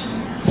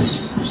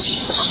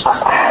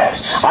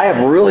 I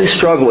have really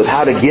struggled with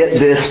how to get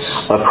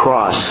this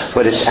across,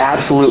 but it's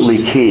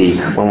absolutely key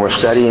when we're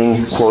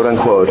studying, quote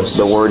unquote,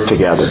 the Word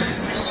together.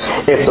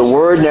 If the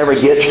Word never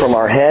gets from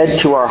our head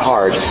to our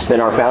heart, then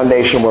our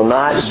foundation will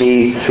not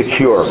be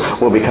secure.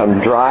 We'll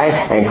become dry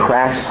and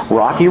cracked,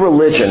 rocky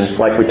religion,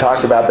 like we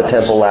talked about the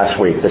temple last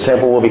week. This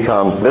temple will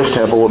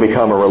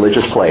become a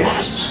religious place.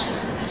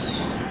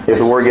 If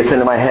the Word gets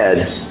into my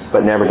head,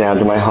 but never down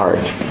to my heart.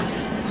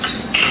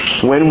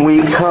 When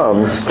we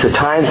come to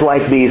times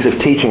like these of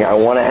teaching, I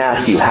want to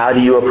ask you, how do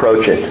you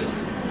approach it?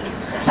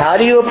 How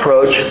do you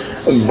approach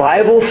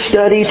Bible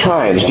study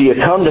times? Do you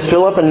come to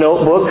fill up a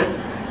notebook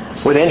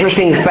with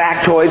interesting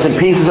factoids and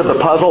pieces of the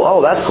puzzle?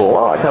 Oh, that's cool.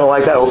 Oh, I kind of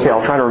like that. Okay,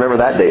 I'll try to remember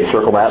that date.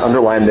 Circle that,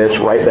 underline this,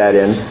 write that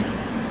in.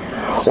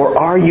 Or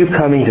are you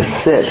coming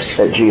to sit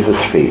at Jesus'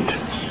 feet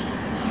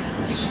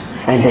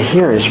and to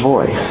hear His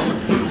voice?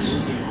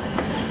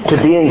 To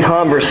be in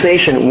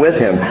conversation with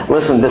Him.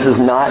 Listen, this is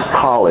not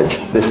college.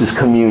 This is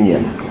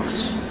communion.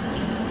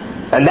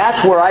 And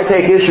that's where I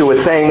take issue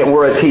with saying that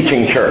we're a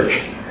teaching church.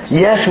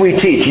 Yes, we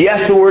teach.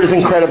 Yes, the Word is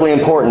incredibly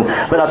important.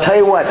 But I'll tell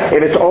you what,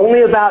 if it's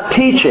only about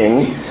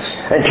teaching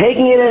and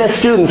taking it in as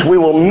students, we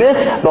will miss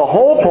the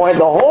whole point.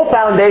 The whole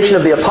foundation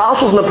of the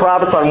apostles and the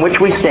prophets on which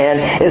we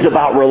stand is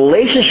about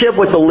relationship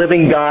with the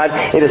living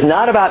God. It is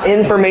not about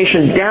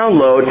information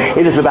download.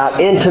 It is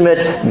about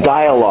intimate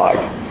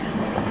dialogue.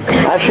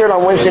 I've shared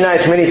on Wednesday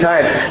nights many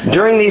times,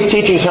 during these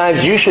teaching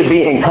times, you should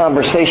be in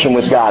conversation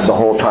with God the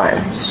whole time.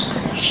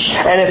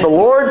 And if the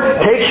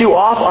Lord takes you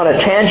off on a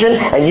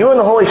tangent and you and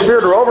the Holy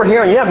Spirit are over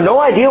here and you have no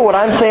idea what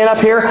I'm saying up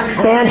here,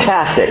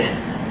 fantastic.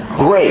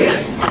 Great.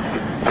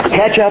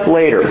 Catch up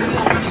later.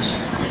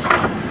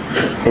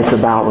 It's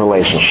about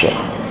relationship.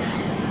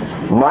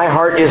 My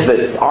heart is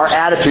that our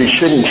attitude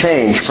shouldn't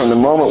change from the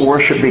moment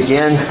worship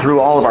begins, through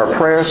all of our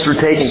prayers, through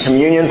taking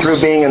communion,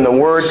 through being in the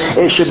Word.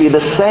 It should be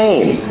the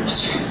same.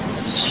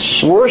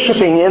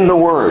 Worshiping in the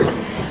Word.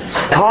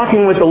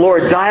 Talking with the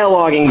Lord,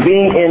 dialoguing,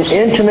 being in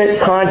intimate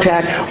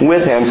contact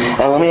with Him.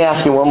 And let me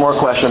ask you one more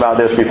question about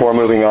this before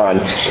moving on.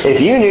 If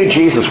you knew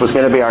Jesus was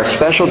going to be our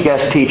special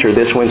guest teacher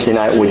this Wednesday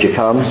night, would you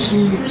come?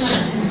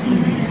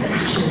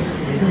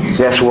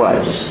 Guess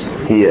what?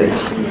 He is.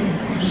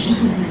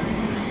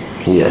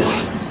 He is.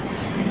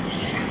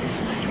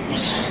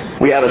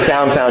 We have a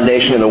sound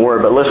foundation in the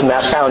Word, but listen,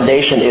 that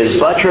foundation is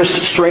buttressed,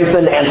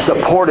 strengthened, and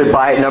supported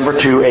by, number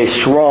two, a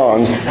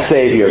strong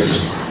Savior.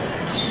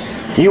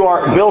 You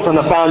are built on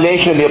the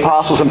foundation of the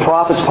apostles and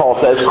prophets, Paul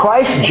says.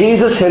 Christ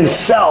Jesus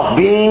Himself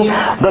being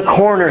the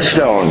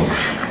cornerstone.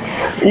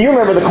 You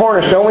remember the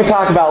cornerstone we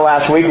talked about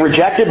last week,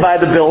 rejected by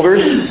the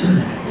builders,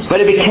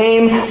 but it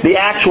became the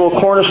actual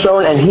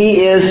cornerstone, and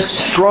He is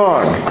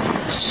strong.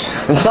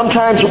 And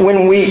sometimes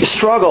when we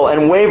struggle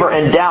and waver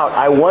and doubt,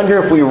 I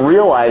wonder if we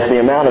realize the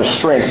amount of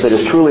strength that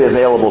is truly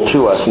available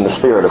to us in the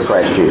Spirit of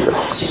Christ Jesus.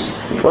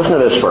 Listen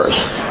to this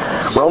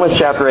verse. Romans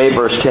chapter 8,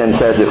 verse 10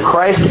 says, "If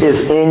Christ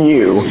is in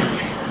you,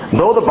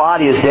 though the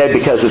body is dead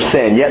because of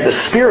sin, yet the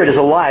Spirit is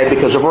alive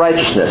because of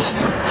righteousness.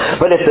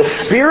 But if the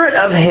Spirit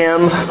of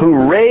Him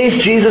who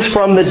raised Jesus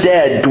from the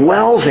dead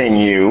dwells in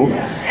you,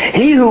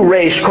 He who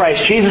raised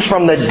Christ Jesus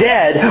from the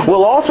dead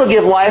will also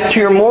give life to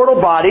your mortal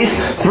bodies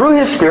through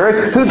His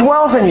Spirit who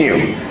dwells in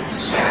you."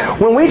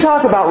 When we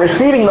talk about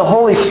receiving the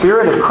Holy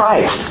Spirit of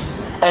Christ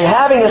and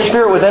having the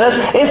Spirit within us,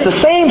 it's the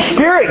same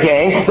Spirit,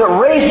 gang, that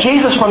raised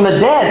Jesus from the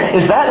dead.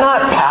 Is that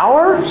not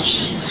power?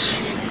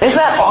 Is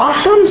that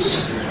awesome?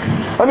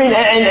 I mean,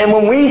 and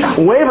when we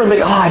waver and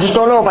think, I just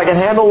don't know if I can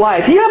handle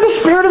life. You have the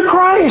Spirit of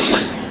Christ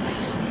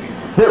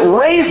that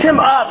raised Him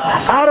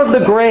up out of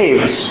the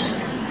grave.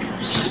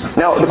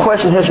 Now, the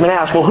question has been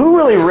asked, well, who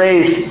really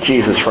raised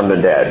Jesus from the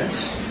dead?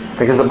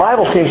 Because the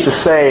Bible seems to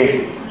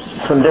say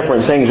some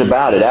different things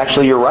about it.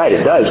 Actually, you're right,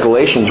 it does.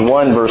 Galatians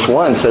 1, verse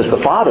 1 says the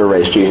Father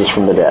raised Jesus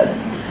from the dead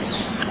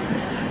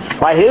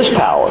by His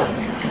power.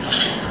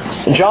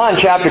 John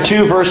chapter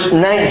 2, verse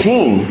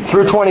 19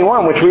 through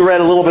 21, which we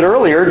read a little bit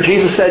earlier,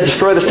 Jesus said,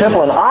 "Destroy this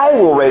temple and I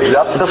will raise it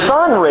up." The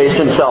Son raised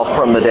Himself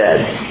from the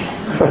dead.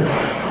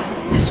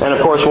 And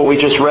of course, what we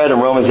just read in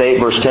Romans 8,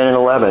 verse 10 and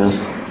 11,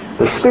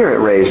 the Spirit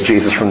raised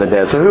Jesus from the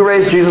dead. So who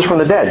raised Jesus from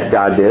the dead?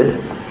 God did.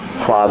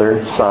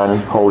 Father, Son,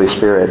 Holy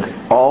Spirit.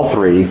 All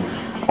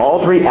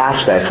three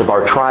aspects of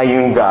our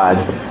triune God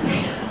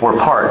were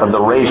part of the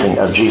raising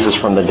of Jesus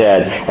from the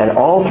dead. And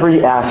all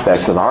three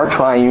aspects of our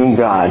triune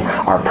God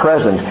are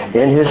present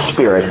in His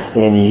Spirit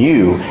in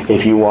you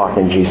if you walk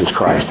in Jesus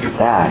Christ.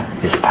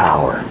 That is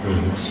power.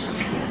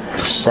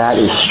 That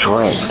is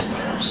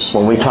strength.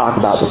 When we talk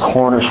about the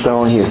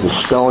cornerstone, He is the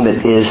stone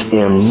that is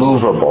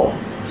immovable.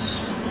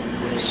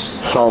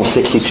 Psalm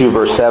 62,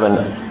 verse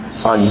 7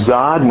 On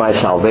God my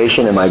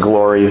salvation and my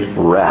glory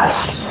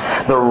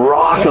rest. The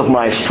rock of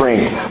my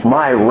strength,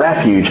 my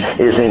refuge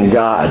is in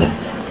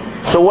God.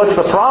 So what's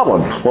the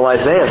problem? Well,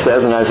 Isaiah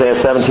says in Isaiah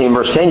 17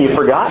 verse 10, you've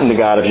forgotten the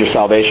God of your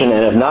salvation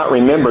and have not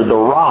remembered the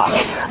rock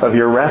of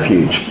your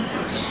refuge.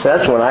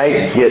 That's when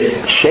I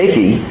get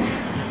shaky.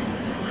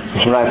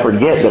 It's when I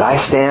forget that I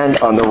stand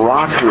on the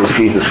rock who is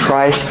Jesus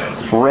Christ,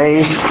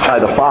 raised by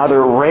the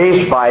Father,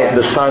 raised by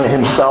the Son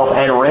Himself,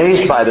 and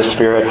raised by the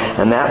Spirit,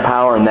 and that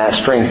power and that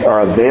strength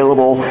are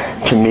available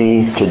to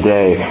me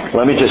today.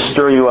 Let me just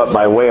stir you up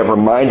by way of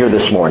reminder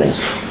this morning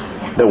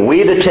that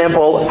we, the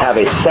temple, have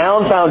a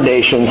sound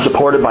foundation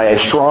supported by a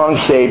strong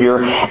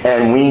Savior,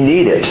 and we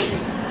need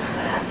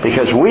it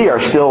because we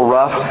are still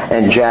rough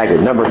and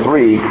jagged. Number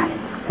 3,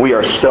 we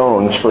are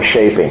stones for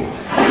shaping.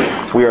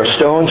 We are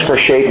stones for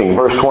shaping.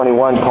 Verse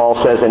 21,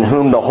 Paul says, in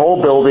whom the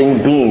whole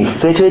building being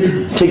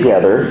fitted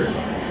together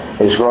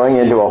is growing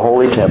into a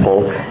holy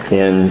temple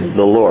in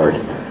the Lord.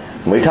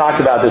 And we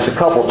talked about this a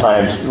couple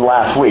times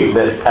last week,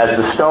 that as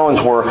the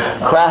stones were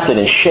crafted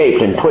and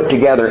shaped and put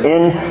together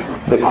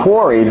in the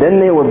quarry, then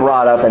they were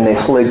brought up and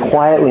they slid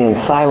quietly and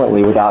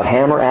silently without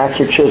hammer, axe,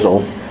 or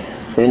chisel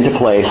into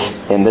place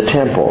in the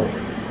temple.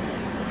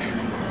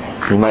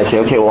 You might say,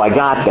 okay, well, I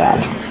got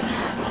that.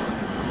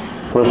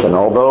 Listen,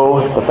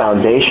 although the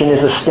foundation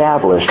is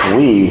established,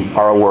 we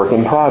are a work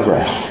in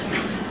progress.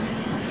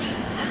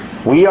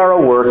 We are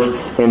a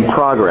work in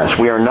progress.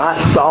 We are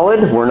not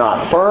solid. We're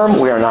not firm.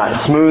 We are not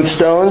smooth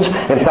stones.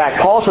 In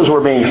fact, Paul says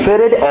we're being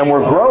fitted and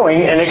we're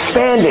growing and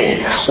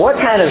expanding. What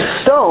kind of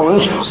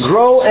stones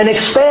grow and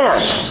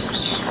expand?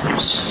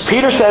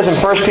 Peter says in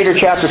 1 Peter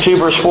chapter 2,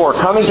 verse 4,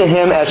 coming to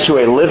him as to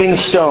a living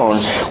stone,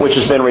 which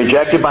has been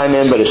rejected by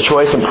men, but is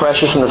choice and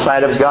precious in the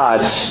sight of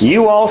God,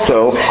 you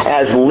also,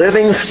 as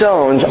living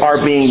stones, are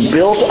being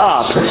built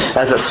up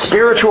as a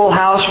spiritual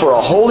house for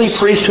a holy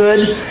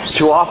priesthood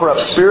to offer up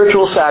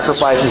spiritual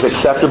sacrifices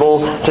acceptable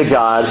to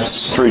God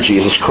through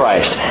Jesus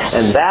Christ.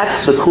 And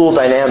that's the cool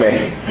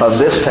dynamic of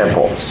this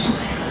temple.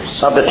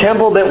 Of the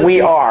temple that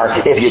we are.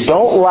 If you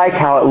don't like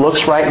how it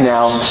looks right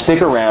now,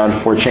 stick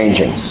around. We're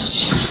changing.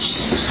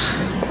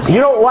 You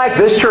don't like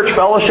this church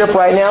fellowship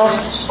right now?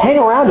 Hang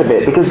around a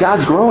bit because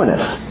God's growing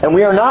us. And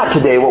we are not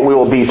today what we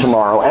will be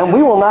tomorrow. And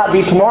we will not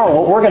be tomorrow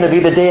what we're going to be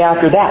the day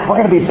after that. We're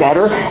going to be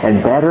better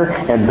and better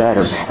and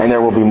better. And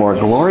there will be more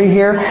glory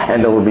here.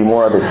 And there will be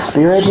more of His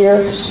Spirit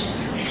here.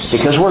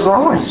 Because we're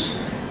growing.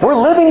 We're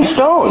living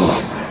stones.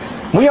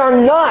 We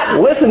are not,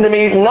 listen to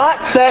me,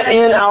 not set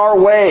in our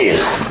ways.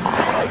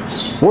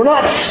 We're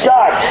not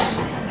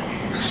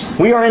stuck.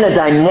 We are in a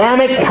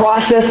dynamic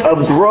process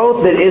of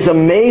growth that is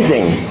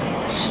amazing.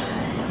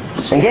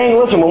 And gang,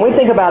 listen, when we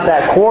think about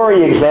that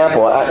quarry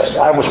example,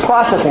 I was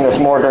processing this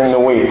more during the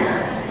week.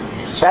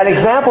 That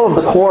example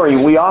of the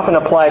quarry, we often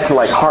apply it to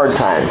like hard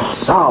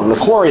times. Oh, the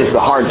quarry is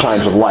the hard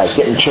times of life,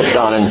 getting chipped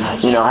on and,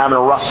 having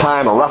a rough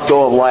time, a rough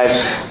go of life.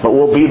 But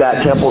we'll be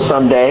that temple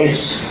someday.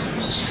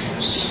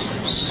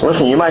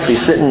 Listen, you might be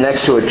sitting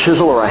next to a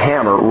chisel or a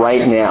hammer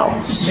right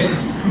now.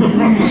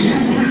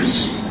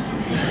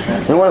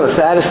 And one of the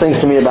saddest things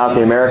to me about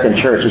the American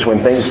church is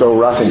when things go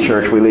rough in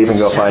church, we leave and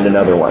go find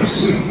another one.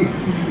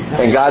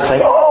 And God's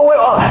saying,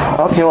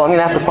 okay, well, I'm going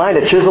to have to find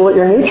a chisel at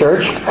your new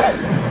church.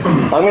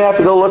 I'm going to have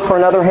to go look for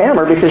another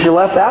hammer because you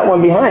left that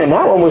one behind. And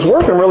that one was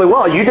working really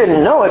well. You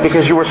didn't know it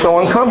because you were so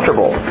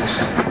uncomfortable.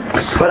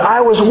 But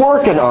I was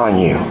working on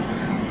you.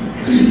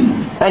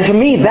 And to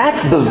me,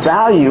 that's the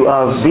value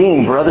of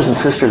being brothers and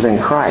sisters in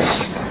Christ.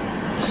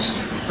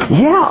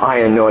 Yeah, I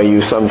annoy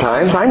you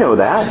sometimes. I know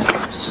that.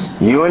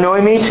 You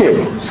annoy me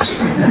too.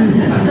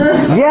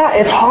 Yeah,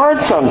 it's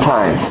hard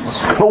sometimes.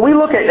 But we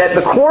look at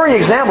the quarry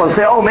example and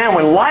say, oh man,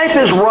 when life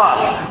is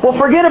rough, well,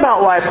 forget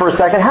about life for a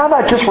second. How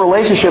about just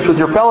relationships with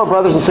your fellow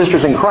brothers and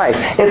sisters in Christ?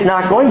 It's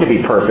not going to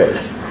be perfect.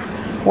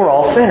 We're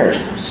all sinners.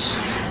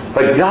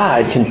 But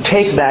God can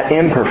take that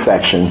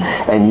imperfection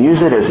and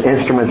use it as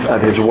instruments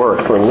of His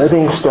work for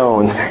living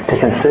stones to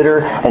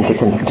consider and to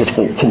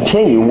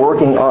continue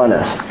working on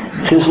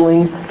us.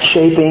 Chiseling,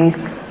 shaping,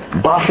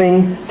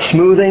 buffing,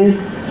 smoothing.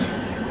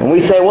 And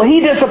we say, well,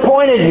 he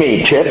disappointed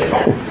me, Chip.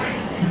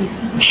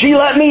 She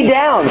let me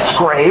down,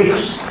 Scrape.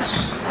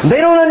 They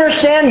don't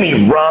understand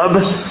me,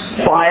 Rub,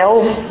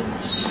 File.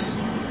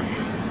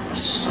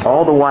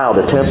 All the while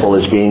the temple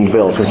is being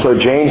built. And so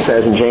James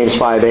says in James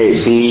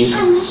 5:8, be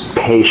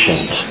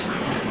patient.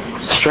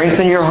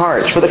 Strengthen your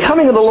hearts, for the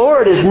coming of the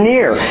Lord is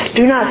near.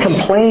 Do not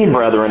complain,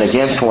 brethren,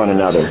 against one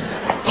another,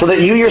 so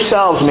that you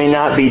yourselves may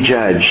not be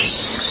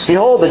judged.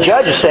 Behold, the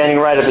judge is standing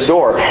right at the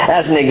door.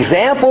 As an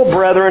example,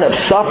 brethren, of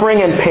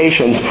suffering and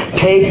patience,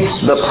 take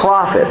the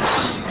prophets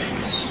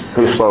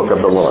who spoke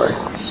of the Lord.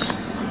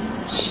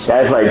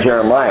 Guys like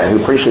Jeremiah, who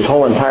preached his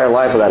whole entire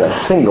life without a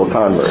single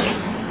convert.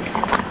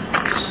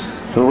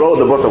 Who wrote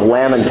the book of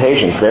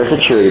Lamentations. There's a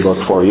cheery book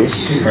for you.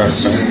 And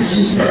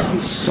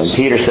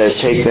Peter says,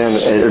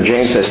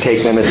 James says,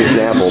 take them as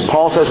example.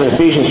 Paul says in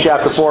Ephesians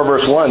chapter 4,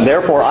 verse 1,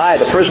 therefore I,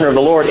 the prisoner of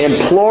the Lord,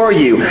 implore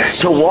you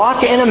to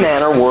walk in a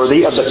manner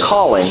worthy of the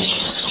calling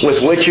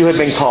with which you have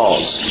been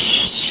called.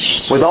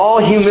 with all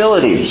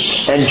humility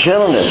and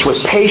gentleness,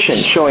 with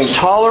patience, showing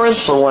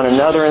tolerance for one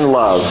another in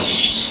love,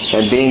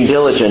 and being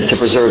diligent to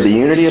preserve the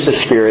unity of the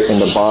Spirit in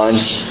the bond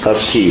of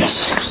peace.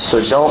 So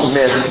don't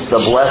miss the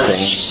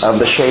blessing of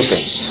the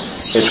shaping.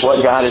 It's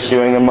what God is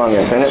doing among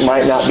us. And it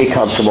might not be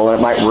comfortable, and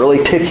it might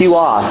really tick you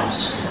off,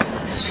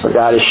 but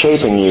God is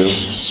shaping you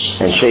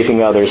and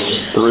shaping others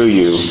through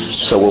you,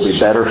 so we'll be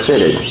better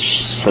fitted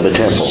for the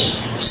temple.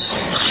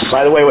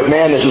 By the way, with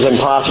man this is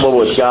impossible,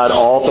 but with God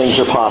all things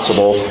are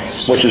possible,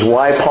 which is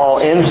why Paul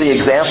ends the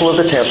example of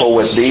the temple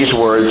with these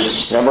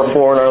words, number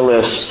 4 on our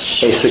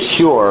list, a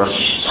secure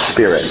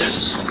spirit,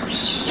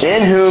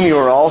 in whom you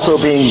are also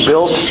being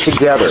built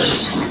together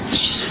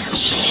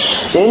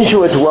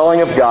into a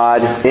dwelling of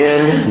God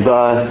in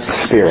the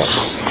Spirit.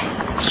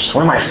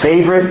 One of my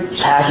favorite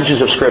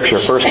passages of Scripture,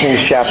 1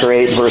 Kings chapter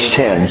 8, verse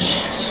 10,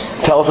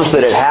 tells us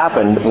that it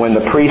happened when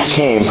the priest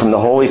came from the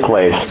holy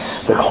place.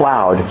 The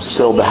cloud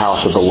filled the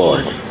house of the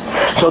Lord,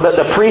 so that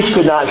the priest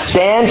could not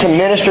stand to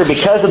minister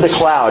because of the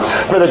cloud.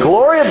 For the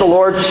glory of the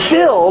Lord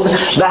filled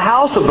the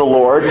house of the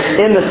Lord.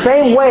 In the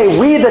same way,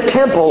 we, the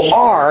temple,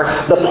 are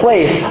the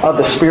place of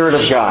the Spirit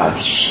of God,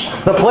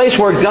 the place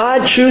where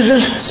God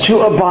chooses to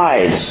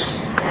abide.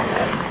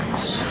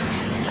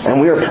 And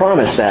we are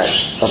promised that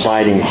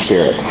abiding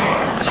Spirit.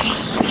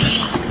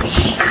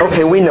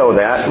 Okay, we know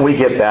that. We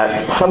get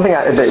that. Something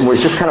that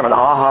was just kind of an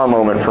aha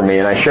moment for me,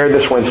 and I shared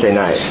this Wednesday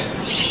night.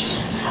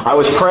 I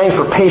was praying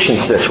for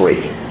patience this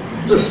week.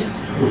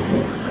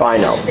 I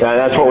know.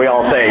 That's what we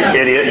all say,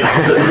 idiot.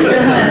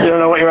 You don't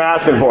know what you're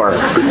asking for.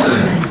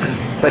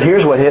 But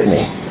here's what hit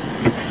me.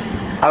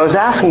 I was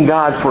asking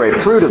God for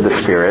a fruit of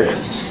the Spirit,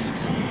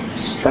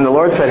 and the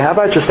Lord said, how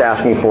about just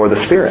asking for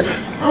the Spirit?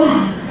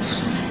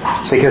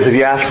 Because if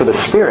you ask for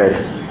the Spirit,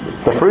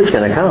 the fruit's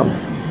going to come.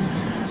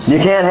 You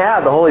can't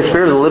have the Holy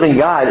Spirit of the living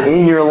God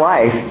in your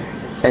life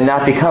and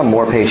not become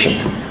more patient,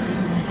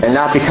 and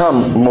not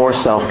become more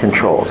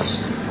self-controlled,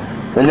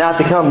 and not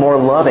become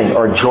more loving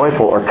or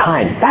joyful or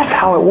kind. That's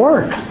how it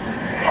works.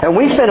 And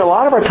we spend a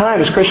lot of our time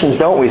as Christians,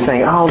 don't we,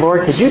 saying, oh,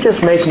 Lord, could you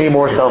just make me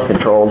more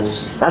self-controlled?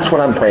 That's what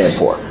I'm praying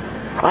for.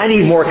 I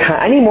need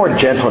more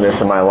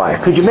gentleness in my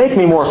life. Could you make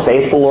me more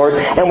faithful, Lord?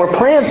 And we're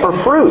praying for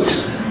fruit.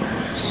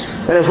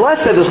 And as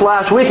Les said this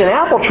last week, an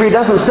apple tree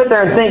doesn't sit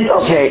there and think,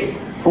 okay,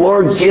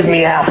 Lord, give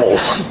me apples.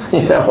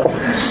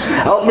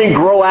 Help me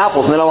grow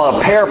apples, and then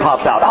a pear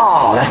pops out.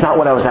 Oh, that's not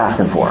what I was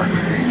asking for.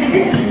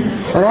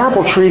 An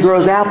apple tree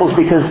grows apples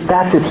because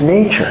that's its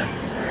nature.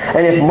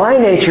 And if my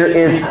nature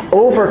is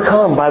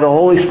overcome by the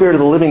Holy Spirit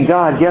of the living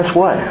God, guess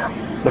what?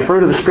 The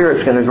fruit of the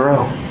Spirit's going to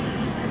grow.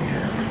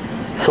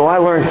 So I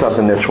learned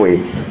something this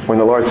week when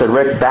the Lord said,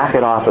 Rick, back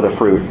it off of the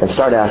fruit and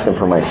start asking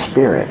for my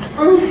Spirit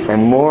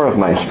and more of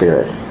my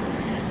Spirit.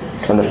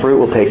 And the fruit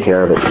will take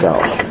care of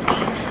itself.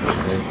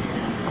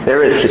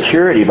 There is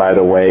security, by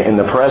the way, in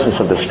the presence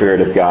of the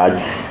Spirit of God.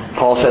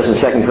 Paul says in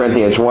 2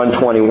 Corinthians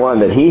 1:21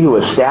 that he who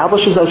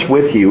establishes us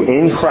with you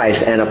in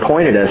Christ and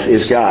appointed us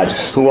is God,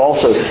 who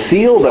also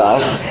sealed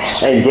us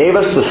and gave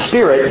us the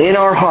Spirit in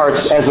our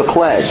hearts as a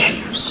pledge.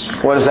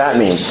 What does that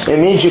mean? It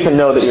means you can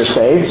know that you're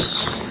saved.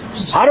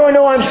 How do I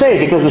know I'm saved?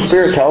 Because the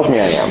Spirit tells me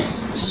I am.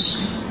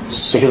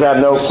 Because I have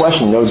no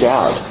question, no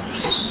doubt.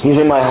 He's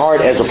in my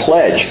heart as a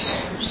pledge.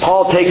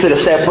 Paul takes it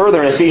a step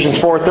further in Ephesians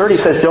 4:30. He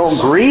says, don't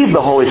grieve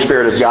the Holy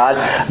Spirit of God,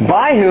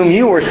 by whom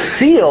you were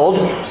sealed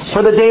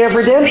for the day of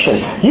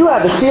redemption. You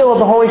have the seal of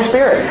the Holy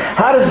Spirit.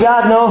 How does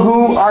God know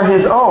who are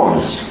His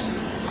own?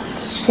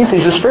 He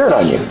sees the Spirit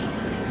on you.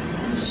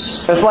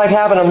 It's like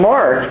having a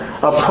mark,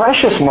 a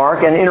precious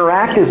mark, an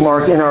interactive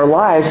mark in our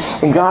lives,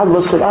 and God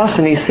looks at us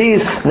and He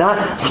sees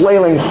not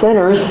flailing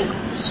sinners,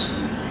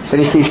 but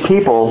He sees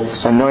people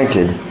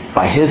anointed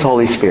by His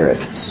Holy Spirit,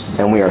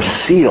 and we are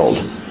sealed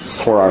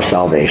for our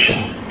salvation.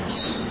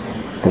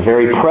 The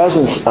very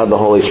presence of the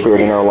Holy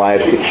Spirit in our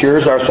lives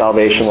secures our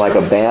salvation like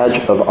a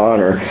badge of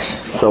honor,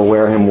 so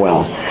wear Him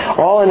well.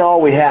 All in all,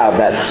 we have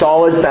that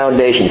solid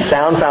foundation,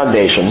 sound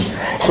foundation,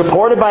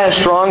 supported by a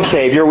strong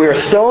Savior. We are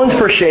stones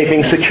for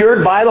shaping,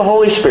 secured by the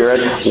Holy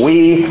Spirit,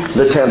 we,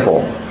 the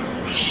temple.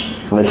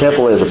 And the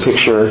temple is a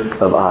picture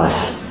of us.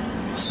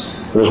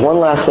 There's one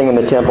last thing in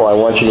the temple I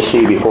want you to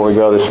see before we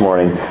go this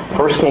morning.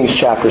 1 Kings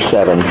chapter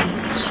 7.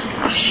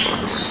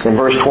 In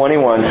verse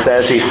 21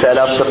 says He set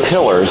up the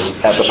pillars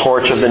at the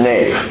porch of the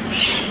nave.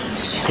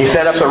 He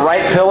set up the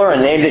right pillar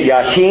and named it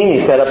Yakin.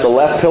 He set up the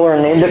left pillar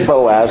and named it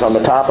Boaz. On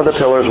the top of the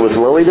pillars was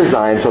lily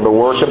design, so the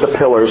work of the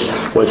pillars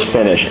was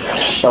finished.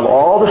 Of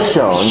all the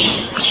stones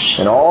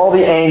and all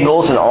the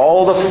angles and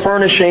all the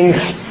furnishings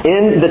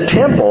in the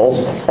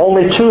temple,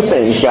 only two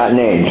things got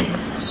named.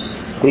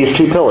 These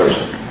two pillars,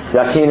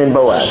 Yakin and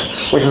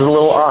Boaz, which is a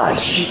little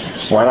odd.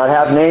 Why not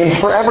have names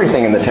for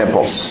everything in the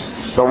temple?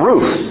 The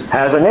roof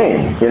has a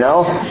name,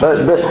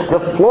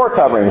 The floor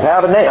coverings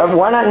have a name.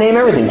 Why not name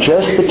everything?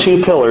 Just the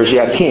two pillars,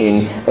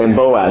 Yakin and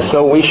Boaz.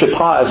 So we should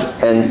pause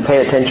and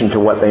pay attention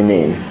to what they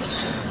mean.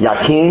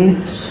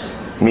 Yakin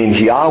means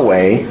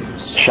Yahweh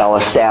shall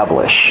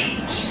establish.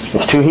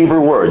 It's two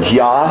Hebrew words,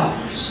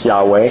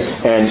 Yahweh,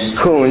 and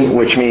Kun,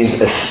 which means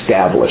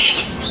established.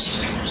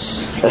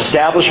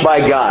 Established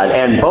by God.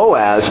 And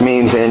Boaz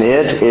means in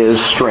it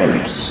is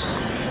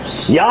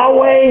strength.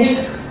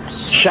 Yahweh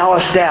shall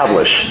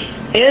establish.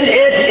 In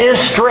it is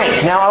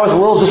strength. Now, I was a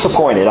little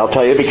disappointed, I'll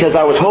tell you, because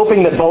I was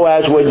hoping that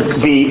Boaz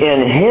would be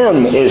in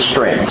him is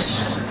strength.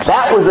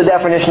 That was the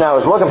definition I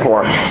was looking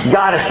for.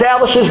 God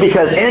establishes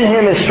because in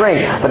him is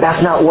strength. But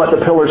that's not what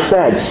the pillars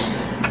said.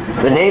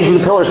 The names of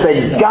the pillars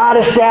said God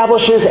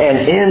establishes and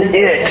in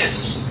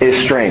it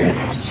is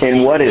strength.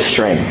 In what is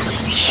strength?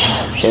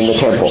 In the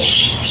temple.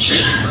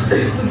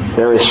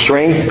 There is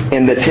strength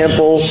in the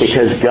temple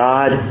because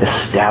God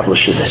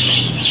establishes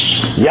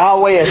it.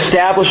 Yahweh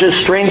establishes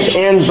strength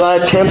in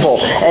the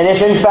temple. And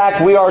if in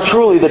fact we are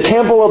truly the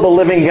temple of the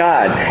living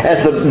God,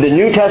 as the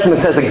New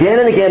Testament says again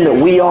and again that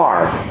we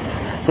are,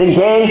 then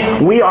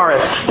gang, we are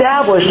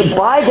established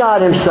by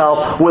God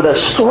Himself with a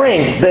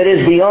strength that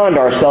is beyond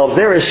ourselves.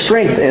 There is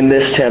strength in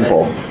this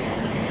temple.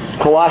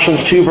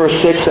 Colossians 2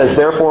 verse 6 says,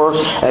 "Therefore,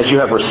 as you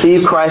have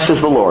received Christ as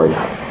the Lord,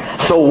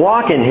 so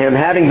walk in Him,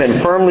 having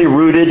been firmly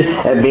rooted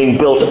and being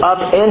built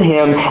up in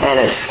Him and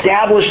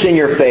established in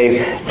your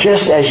faith,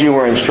 just as you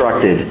were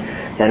instructed,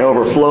 and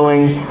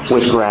overflowing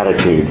with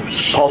gratitude."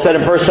 Paul said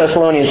in 1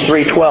 Thessalonians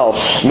 3:12,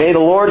 "May the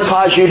Lord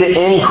cause you to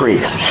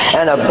increase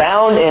and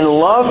abound in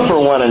love for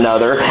one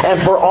another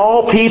and for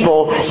all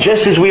people,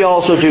 just as we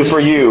also do for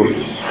you,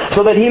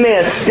 so that He may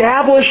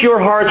establish your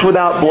hearts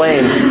without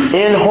blame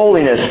in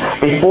holiness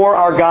before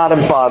our God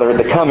and Father at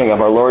the coming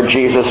of our Lord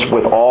Jesus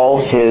with all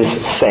His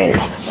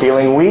saints."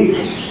 Feeling weak?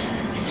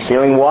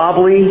 Feeling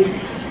wobbly?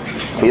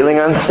 Feeling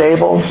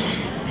unstable?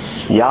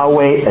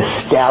 Yahweh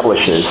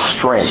establishes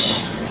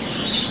strength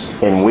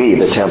in we,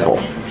 the temple.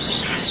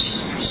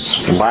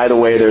 And by the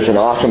way, there's an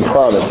awesome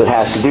promise that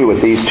has to do with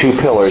these two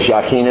pillars,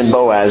 Jachin and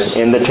Boaz,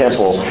 in the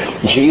temple.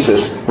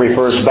 Jesus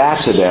refers back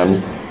to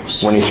them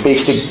when He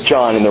speaks to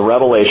John in the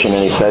Revelation,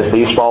 and He says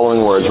these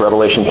following words,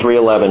 Revelation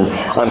 3:11,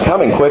 "I'm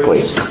coming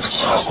quickly.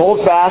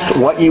 Hold fast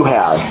what you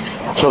have,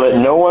 so that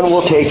no one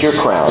will take your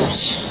crown.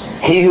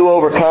 He who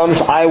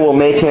overcomes, I will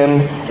make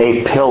him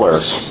a pillar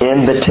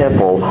in the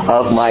temple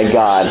of my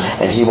God,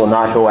 and he will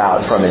not go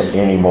out from it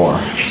anymore."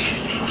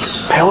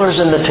 Pillars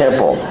in the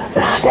temple,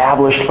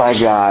 established by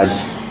God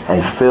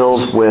and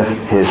filled with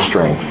His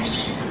strength.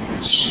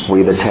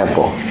 We the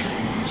temple.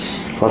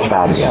 Let's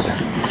bow together.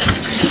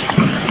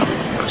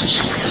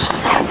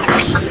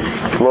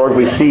 Lord,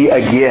 we see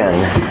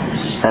again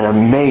an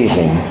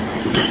amazing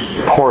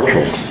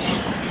portrait.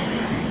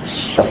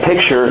 A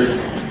picture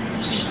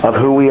of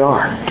who we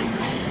are.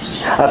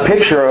 A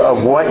picture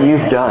of what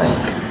You've done.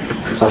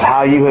 Of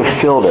how You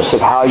have filled us.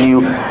 Of how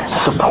You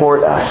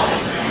support us.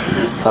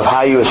 Of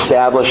how You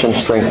establish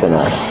and strengthen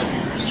us.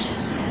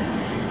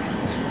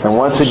 And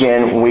once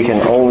again, we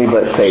can only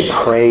but say,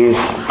 praise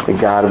the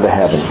God of the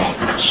heavens.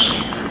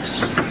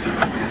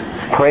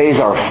 Praise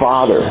our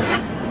Father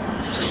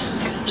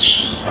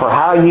for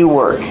how You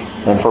work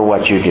and for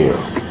what You do.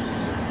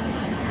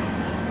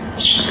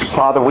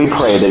 Father, we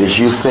pray that as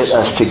You fit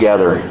us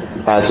together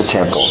as a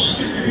temple,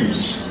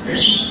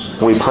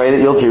 we pray that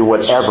You'll do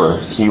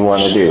whatever You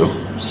want to do.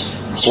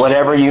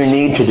 Whatever You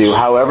need to do,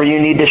 however You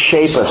need to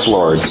shape us,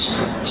 Lord.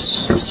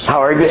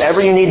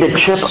 However You need to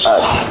chip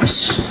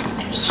us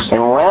and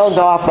round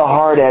off the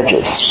hard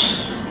edges.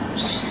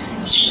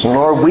 And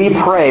Lord, we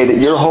pray that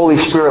Your Holy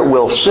Spirit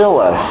will fill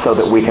us so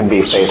that we can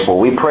be faithful.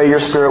 We pray Your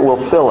Spirit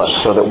will fill us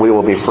so that we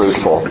will be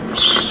fruitful.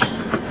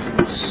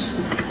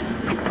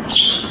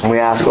 And we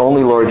ask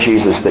only, Lord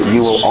Jesus, that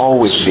You will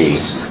always be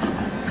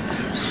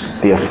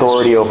the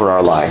authority over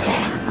our life.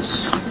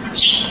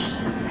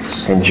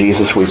 In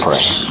Jesus we pray.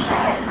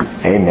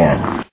 Amen.